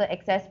a lot of the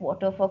excess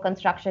water for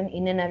construction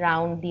in and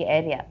around the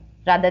area,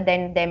 rather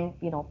than them,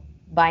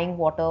 buying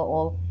water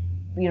or,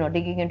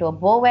 digging into a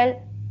bore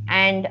well.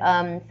 And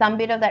some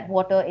bit of that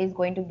water is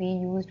going to be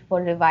used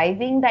for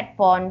reviving that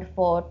pond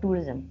for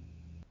tourism.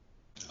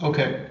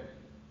 Okay.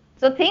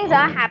 So things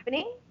are Oh.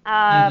 happening,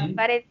 Mm-hmm.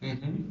 but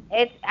Mm-hmm.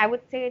 I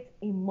would say it's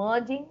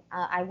emerging.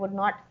 I would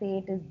not say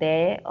it is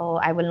there,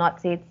 or I will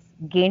not say it's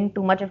gained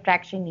too much of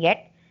traction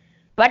yet.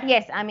 But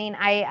yes, I mean,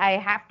 I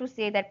have to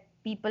say that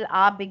people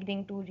are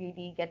beginning to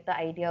really get the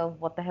idea of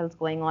what the hell's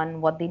going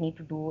on, what they need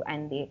to do,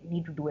 and they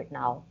need to do it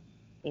now,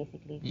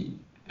 basically.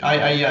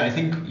 Yeah, I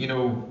think,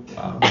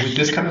 with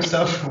this kind of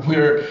stuff,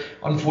 we're Yeah,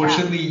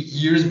 unfortunately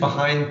years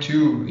behind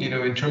too,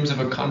 in terms of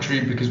a country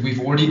because we've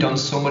already done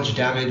so much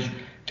damage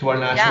to our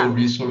natural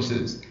yeah,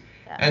 resources.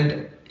 yeah,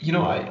 And,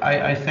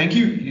 I thank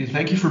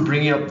you for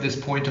bringing up this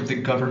point of the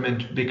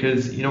government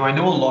because, I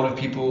know a lot of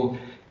people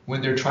when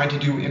they're trying to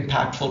do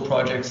impactful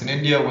projects in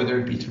India, whether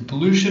it be through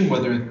pollution,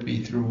 whether it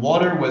be through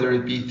water, whether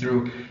it be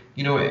through,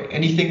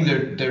 anything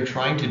they're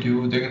trying to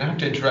do, they're going to have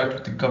to interact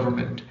with the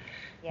government.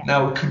 yeah.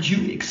 Now, could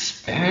you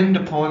expand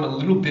upon a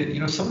little bit,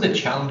 some of the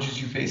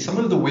challenges you face, some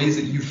of the ways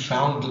that you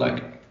found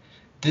like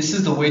this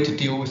is the way to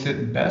deal with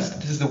it best.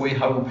 This is the way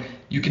how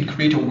you can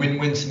create a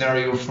win-win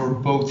scenario for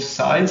both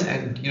sides.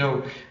 And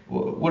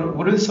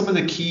what are some of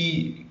the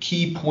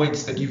key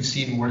points that you've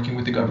seen working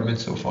with the government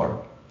so far?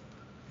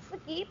 The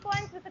key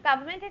points with the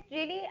government is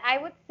really, I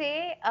would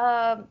say,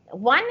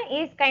 one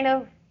is kind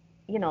of,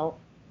 you know,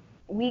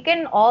 we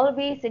can all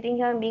be sitting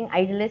here and being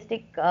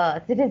idealistic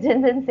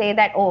citizens and say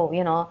that, oh,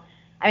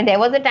 I mean, there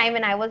was a time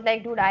when I was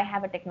like, dude, I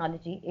have a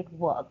technology, it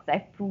works,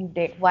 I've proved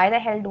it. Why the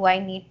hell do I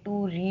need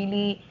to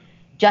really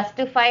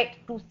justify it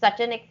to such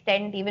an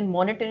extent, even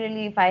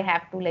monetarily, if I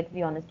have to, let's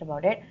be honest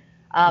about it,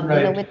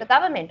 Right. with the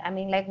government? I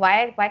mean, like,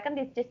 why can't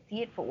they just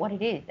see it for what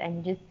it is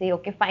and just say,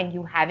 okay, fine,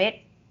 you have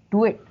it,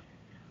 do it.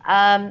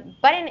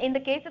 But in the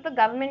case of the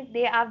government,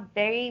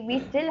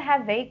 we still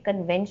have very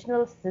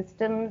conventional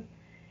systems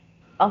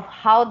of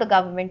how the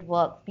government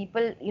works.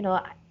 People,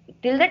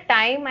 till the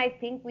time I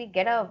think we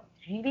get a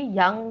really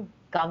young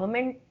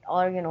government,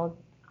 or,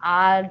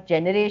 our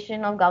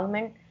generation of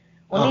government,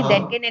 only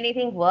then Uh-huh. can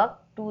anything work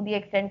to the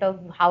extent of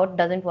how it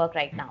doesn't work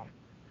right now.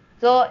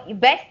 So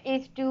best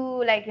is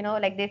to, like,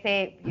 like they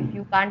say, if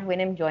you can't win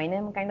him, join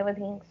him, kind of a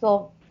thing.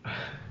 So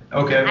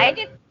I Okay.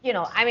 just,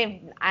 I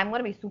mean, I'm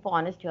gonna be super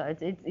honest here.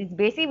 It's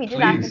basically we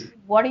just ask them, Please.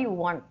 what do you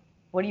want?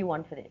 What do you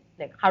want for this?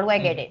 Like, how do I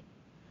get Mm. it?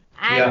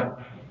 And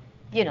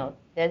Yeah.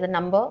 there's a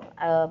number.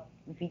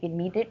 If we can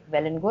meet it,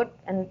 well and good.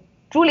 And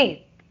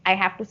truly, I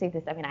have to say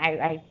this. I mean,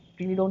 I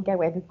really don't care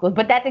where this goes,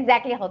 but that's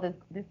exactly how this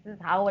is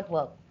how it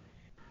works.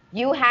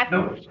 You have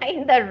to No.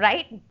 find the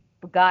right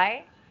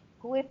guy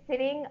who is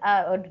sitting,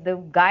 or the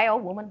guy or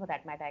woman for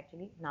that matter,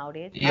 actually,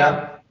 nowadays.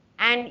 Yeah.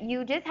 And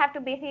you just have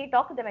to basically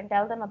talk to them and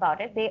tell them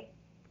about it.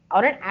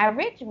 On an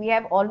average, we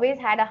have always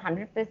had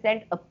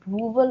 100%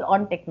 approval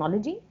on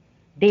technology.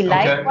 They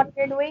like Okay. what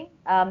we're doing.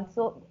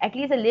 So at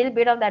least a little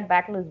bit of that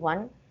battle is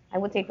won. I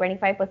would say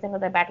 25%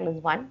 of the battle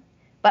is won.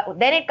 But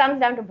then it comes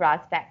down to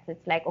brass tacks.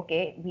 It's like,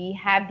 okay, we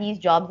have these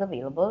jobs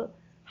available.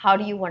 How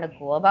do you want to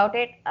go about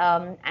it?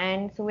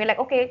 And so we're like,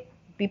 okay,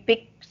 we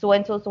pick so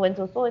and so, so and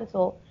so, so and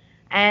so.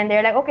 And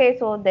they're like, okay,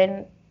 so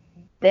then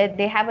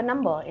they have a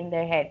number in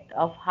their head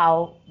of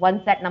how,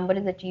 once that number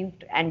is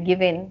achieved and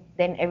given,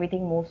 then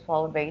everything moves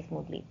forward very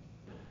smoothly.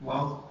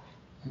 Well,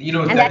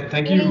 And that's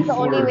thank really you the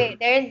only for. way.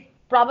 There's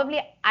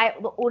probably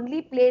the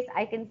only place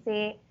I can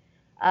say,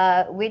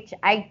 which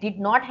I did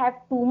not have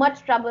too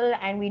much trouble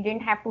and we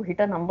didn't have to hit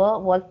a number,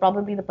 was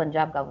probably the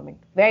Punjab government.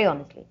 Very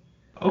honestly,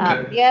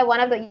 Okay. they are one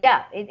of the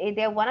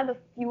they're one of the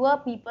fewer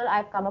people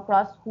I've come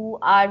across who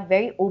are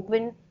very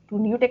open to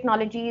new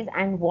technologies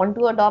and want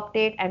to adopt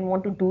it and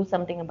want to do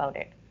something about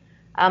it.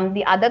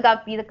 The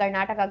other be the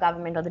Karnataka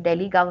government or the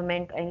Delhi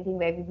government, anything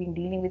where we've been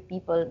dealing with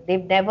people,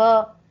 they've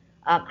never,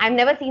 I've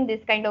never seen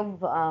this kind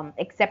of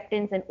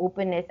acceptance and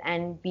openness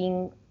and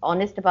being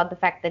honest about the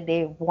fact that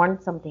they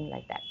want something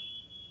like that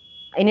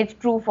in its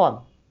true form,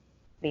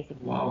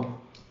 basically. Wow.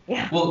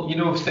 Yeah, Well,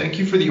 thank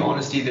you for the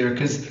honesty there,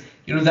 because,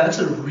 that's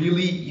a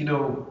really,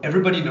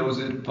 everybody knows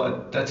it,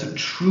 but that's a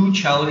true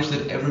challenge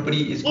that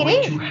everybody is it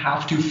going is. to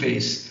have to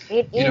face,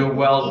 It is.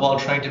 while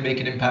trying to make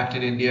an impact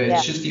in India. Yeah,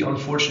 It's just the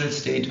unfortunate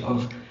state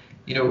of,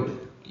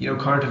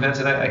 current events,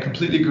 and I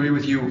completely agree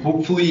with you.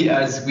 Hopefully,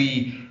 as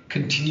we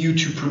continue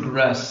to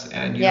progress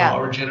and, yeah,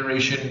 our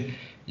generation,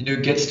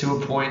 gets to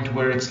a point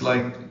where it's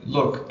like,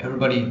 look,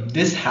 everybody,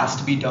 this has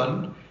to be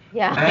done.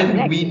 yeah,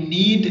 And we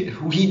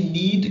exactly.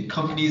 need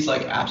companies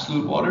like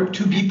Absolute Water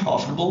to be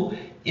profitable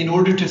in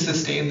order to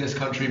sustain this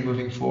country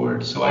moving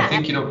forward. So I Yeah,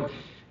 think absolutely.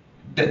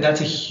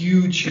 that's a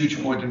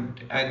huge point,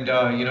 and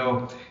you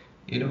know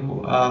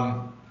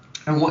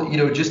and what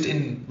just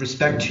in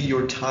respect to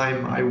your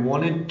time, I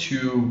wanted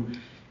to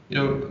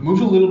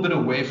move a little bit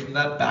away from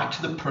that back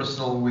to the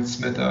personal with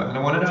Smitha, and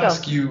I wanted to Sure.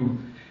 ask you,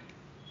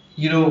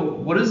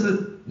 what does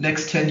the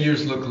next 10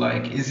 years look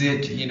like? Is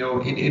it,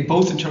 in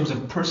both in terms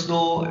of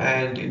personal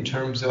and in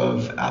terms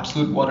of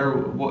Absolute Water,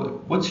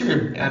 what's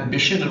your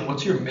ambition and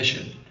what's your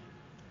mission?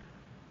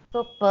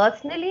 So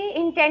personally,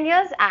 in 10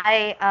 years,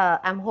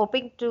 I'm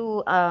hoping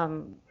to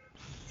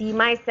see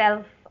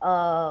myself,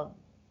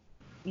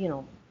 you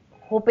know,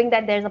 hoping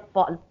that there's a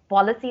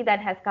policy that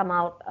has come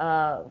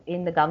out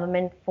in the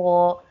government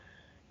for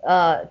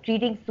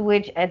treating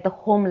sewage at the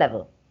home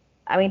level.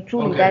 I mean,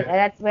 truly, Okay.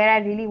 that's where I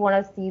really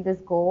want to see this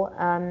go,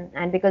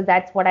 and because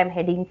that's what I'm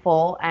heading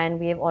for, and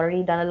we have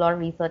already done a lot of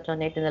research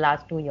on it in the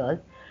last 2 years.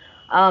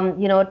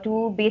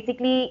 To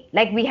basically,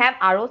 like, we have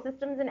RO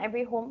systems in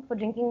every home for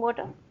drinking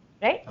water,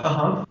 right?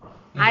 Uh-huh.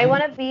 I Mm-hmm.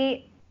 want to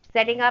be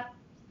setting up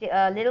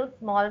little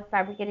small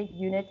fabricated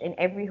units in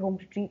every home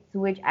to treat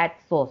sewage at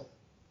source.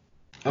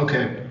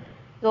 Okay.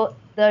 So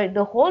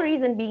the whole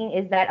reason being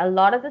is that a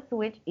lot of the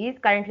sewage is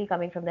currently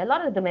coming from there. A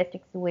lot of the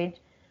domestic sewage,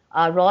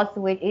 raw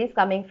sewage is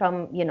coming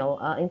from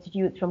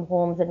institutes, from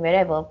homes and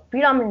wherever,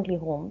 predominantly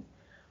homes.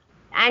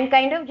 And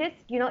kind of just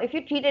if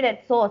you treat it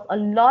at source, a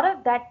lot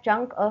of that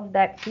chunk of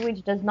that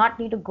sewage does not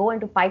need to go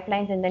into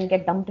pipelines and then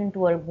get dumped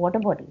into a water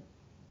body,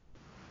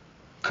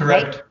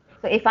 right? Correct.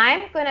 So if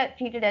I'm going to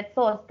treat it at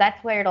source,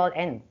 that's where it all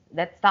ends.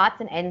 That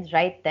starts and ends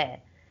right there.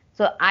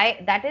 So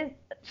that is,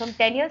 from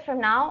 10 years from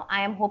now,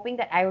 I am hoping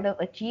that I would have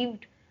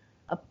achieved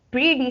a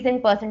pretty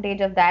decent percentage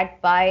of that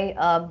by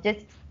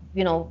just,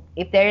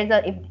 if there is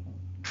if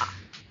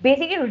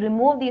basically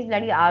remove these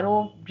bloody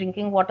RO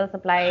drinking water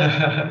supply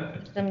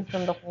systems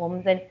from the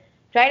homes and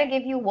try to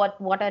give you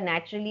water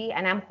naturally.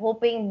 And I'm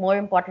hoping, more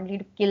importantly,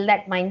 to kill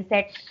that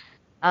mindset,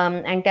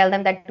 and tell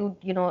them that, dude,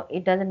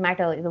 it doesn't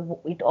matter.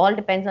 It all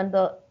depends on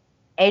the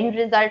end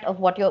result of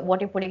what you're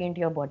putting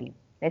into your body.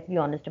 Let's be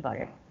honest about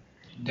it.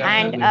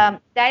 And Definitely.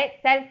 that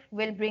itself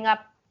will bring up,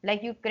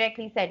 like you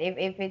correctly said,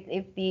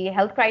 if the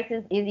health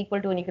crisis is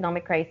equal to an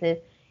economic crisis,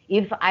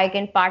 if I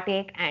can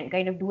partake and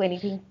kind of do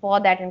anything for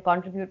that and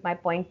contribute my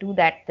point to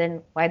that,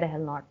 then why the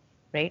hell not,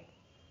 right?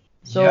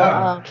 So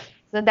Yeah.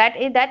 So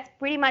that's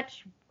pretty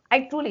much,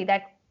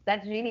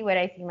 that's really where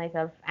I see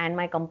myself and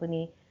my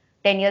company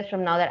 10 years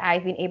from now, that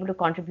I've been able to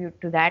contribute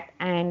to that.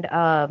 And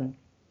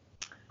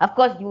of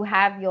course, you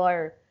have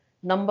your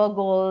number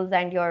goals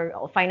and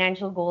your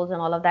financial goals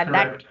and all of that.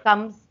 That Correct.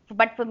 comes,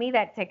 but for me,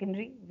 that's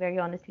secondary, very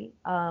honestly.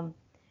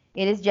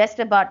 It is just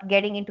about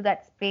getting into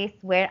that space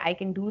where I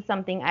can do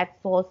something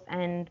at source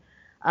and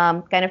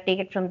kind of take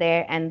it from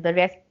there. And the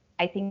rest,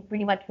 I think,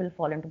 pretty much will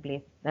fall into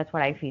place. That's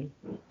what I feel.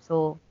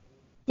 So,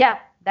 yeah,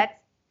 that's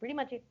pretty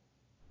much it.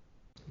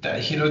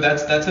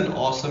 That's an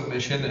awesome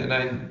mission, and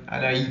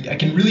I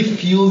can really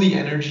feel the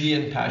energy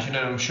and passion,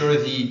 and I'm sure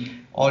the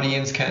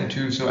audience can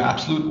too. So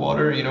Absolute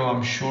Water,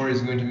 I'm sure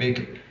is going to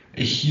make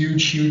a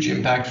huge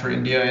impact for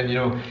India,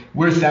 and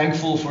we're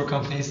thankful for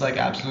companies like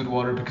Absolute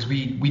Water because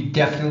we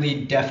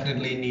definitely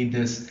need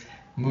this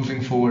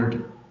moving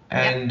forward.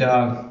 Yeah, And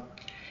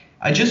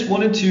I just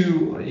wanted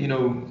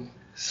to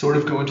sort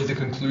of go into the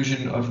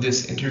conclusion of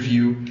this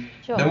interview.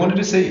 And I sure. wanted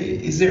to say,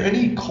 is there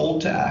any call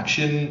to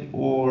action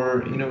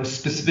or a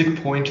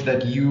specific point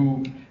that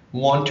you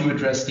want to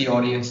address the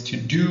audience to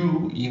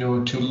do,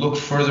 to look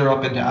further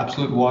up into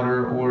Absolute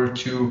Water, or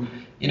to,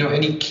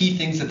 any key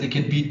things that they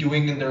could be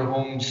doing in their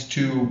homes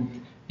to,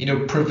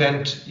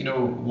 prevent,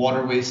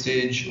 water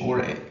wastage,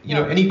 or,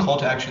 Sure. any call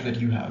to action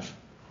that you have?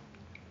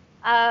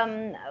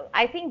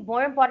 I think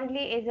more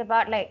importantly is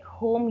about like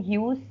home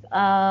use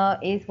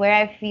is where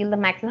I feel the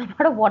maximum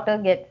amount of water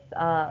gets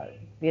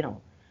you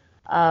know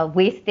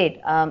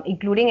wasted,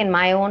 including in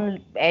my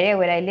own area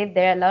where I live.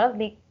 There are a lot of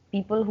like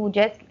people who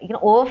just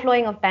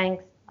overflowing of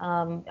tanks,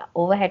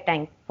 overhead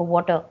tanks for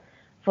water,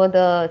 for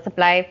the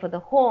supply for the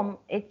home.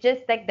 It's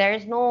just like there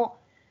is no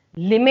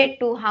limit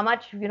to how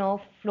much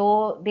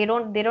flow. They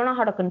don't know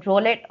how to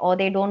control it, or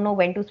they don't know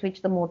when to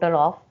switch the motor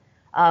off.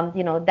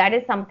 That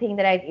is something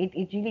that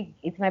it really,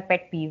 it's my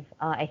pet peeve.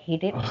 I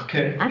hate it.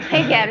 Okay. I'm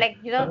like, yeah, like,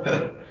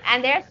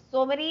 and there are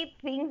so many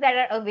things that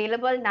are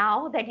available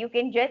now that you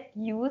can just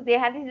use. They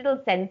have these little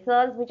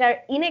sensors which are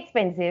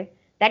inexpensive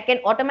that can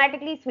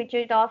automatically switch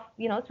it off,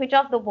 switch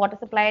off the water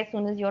supply as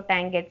soon as your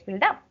tank gets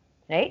filled up,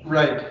 right?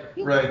 Right,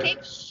 You right. save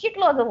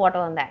shitloads of water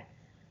on that.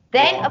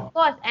 Then, of Wow.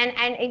 course,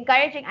 and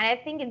encouraging, and I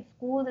think in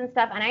schools and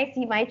stuff, and I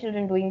see my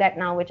children doing that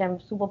now, which I'm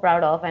super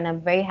proud of, and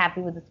I'm very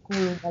happy with the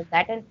school who does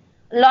that, and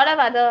a lot of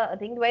other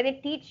things where they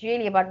teach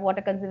really about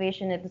water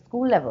conservation at the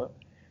school level.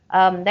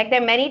 Like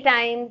there are many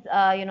times,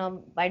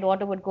 my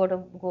daughter would go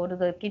to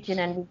the kitchen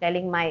and be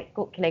telling my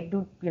cook, like,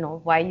 dude,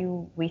 why are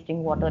you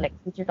wasting water? Like,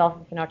 switch it off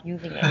if you're not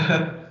using it.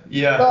 So,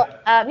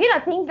 Yeah.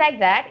 things like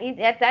that,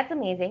 that's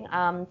amazing.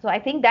 So I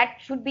think that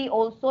should be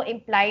also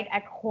implied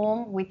at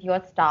home with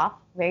your staff.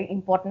 Very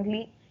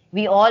importantly,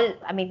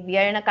 I mean, we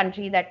are in a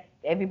country that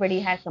everybody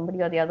has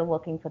somebody or the other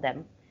working for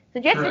them. So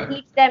just to Correct.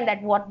 teach them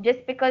that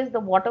just because the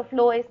water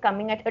flow is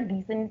coming at a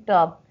decent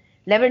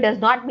level does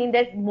not mean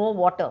there's more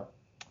water.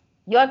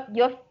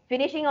 You're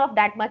finishing off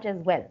that much as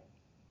well,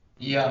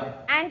 Yeah.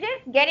 and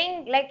just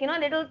getting like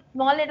little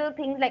small little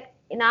things like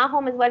in our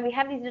home as well. We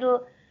have these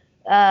little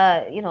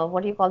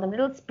what do you call them,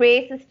 little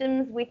spray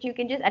systems which you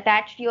can just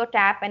attach to your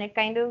tap, and it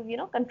kind of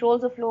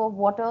controls the flow of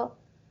water.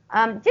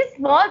 Just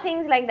small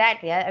things like that.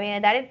 Yeah, I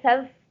mean that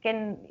itself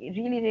can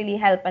really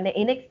help, and the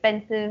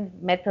inexpensive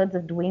methods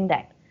of doing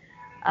that.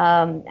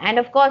 And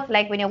of course,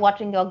 like when you're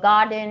watering your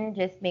garden,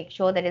 just make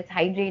sure that it's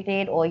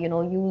hydrated, or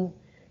use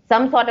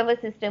some sort of a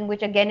system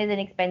which again is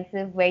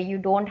inexpensive, where you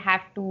don't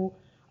have to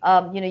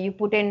you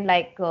put in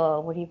like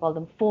what do you call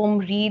them, foam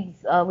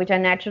reeds, which are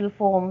natural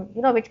foam,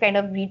 which kind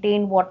of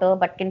retain water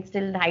but can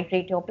still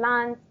hydrate your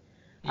plants.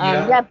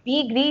 Yeah, Yeah.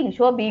 be green,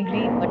 sure, be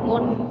green, but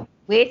don't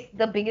waste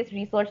the biggest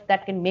resource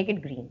that can make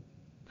it green.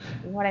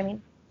 You know what I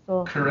mean?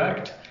 So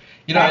Correct.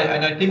 that,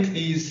 And I think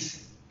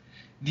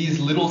these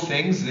little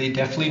things, they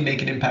definitely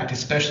make an impact,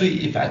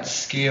 especially if at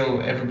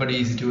scale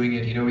everybody's doing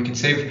it. We can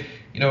save,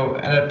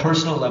 at a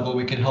personal level,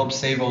 we can help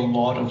save a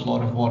lot of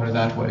water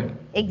that way.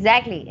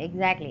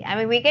 exactly. I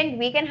mean,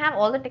 we can have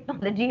all the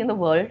technology in the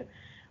world,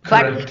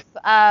 but if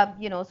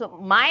Correct.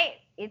 so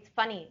it's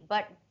funny,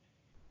 but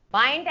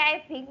my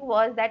entire thing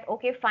was that,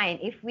 okay, fine,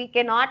 if we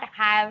cannot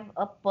have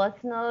a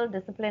personal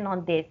discipline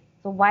on this,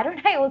 so why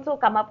don't I also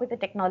come up with a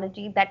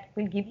technology that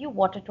will give you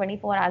water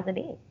 24 hours a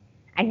day?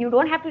 And you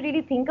don't have to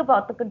really think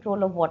about the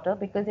control of water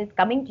because it's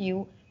coming to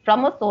you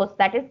from a source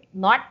that is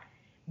not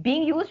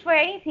being used for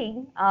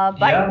anything, but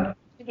Yeah.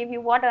 to give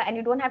you water, and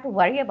you don't have to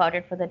worry about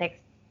it for the next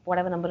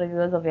whatever number of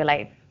years of your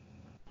life.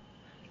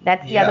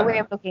 That's the other way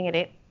Yeah. of looking at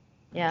it.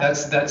 Yeah.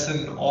 That's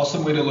an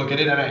awesome way to look at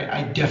it, and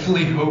I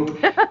definitely hope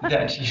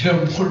that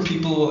more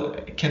people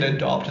can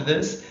adopt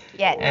this.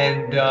 Yes.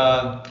 And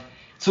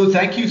so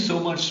thank you so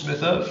much,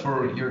 Smitha,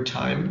 for your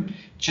time.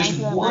 Thank Just you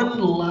very much.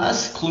 one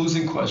last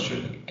closing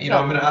question. I'm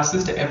Sure. going to ask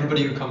this to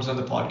everybody who comes on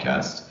the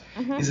podcast.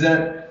 Hmm. Is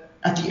that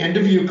at the end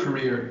of your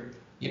career,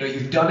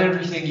 you've done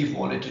everything you've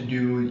wanted to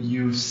do,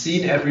 you've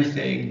seen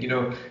everything,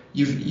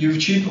 you've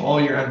achieved all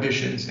your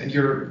ambitions, and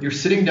you're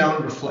sitting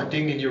down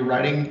reflecting and you're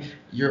writing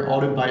your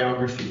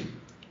autobiography.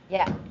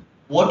 Yeah.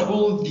 What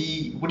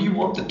do you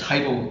want the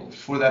title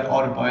for that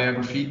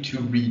autobiography to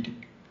read?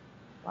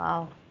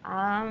 Wow.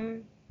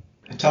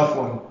 A tough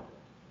one.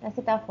 That's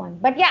a tough one.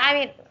 But yeah, I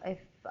mean, if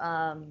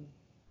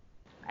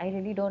I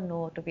really don't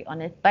know, to be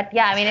honest. But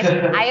yeah, I mean,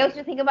 if I used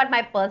to think about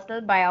my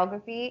personal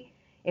biography.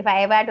 If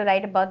I ever had to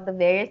write about the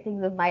various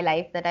things of my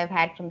life that I've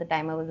had from the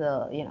time I was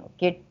a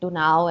kid to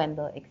now and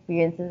the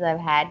experiences I've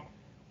had,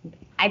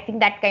 I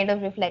think that kind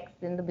of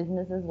reflects in the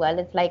business as well.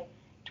 It's like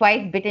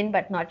twice bitten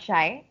but not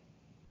shy.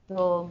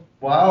 So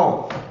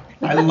Wow,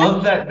 I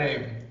love that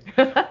name.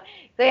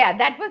 so yeah,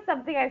 that was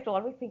something I used to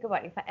always think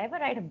about. If I ever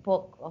write a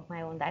book of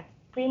my own, that's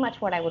pretty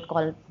much what I would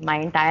call my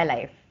entire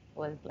life.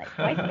 Was like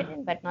twice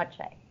bitten but not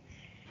shy.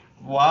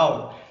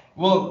 Wow.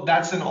 Well,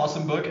 that's an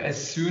awesome book. As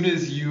soon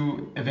as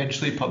you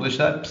eventually publish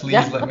that,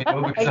 please let me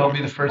know because I'll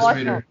be the first For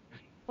reader.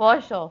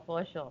 sure.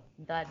 For sure.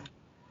 Done.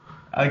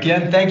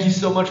 Again, thank you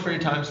so much for your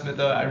time,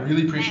 Smitha. I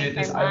really appreciate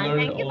Thanks, this. I Arman. learned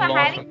Thank you a for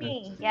lot having from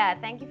me. this. Yeah,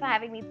 thank you for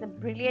having me. It's a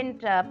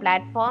brilliant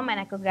platform, and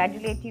I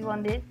congratulate you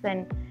on this.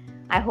 And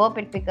I hope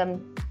it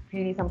becomes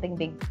really something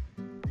big.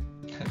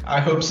 I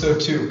hope so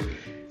too.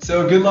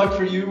 So good luck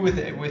for you with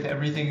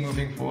everything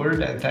moving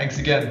forward, and thanks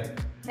again.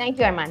 Thank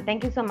you, Arman.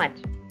 Thank you so much.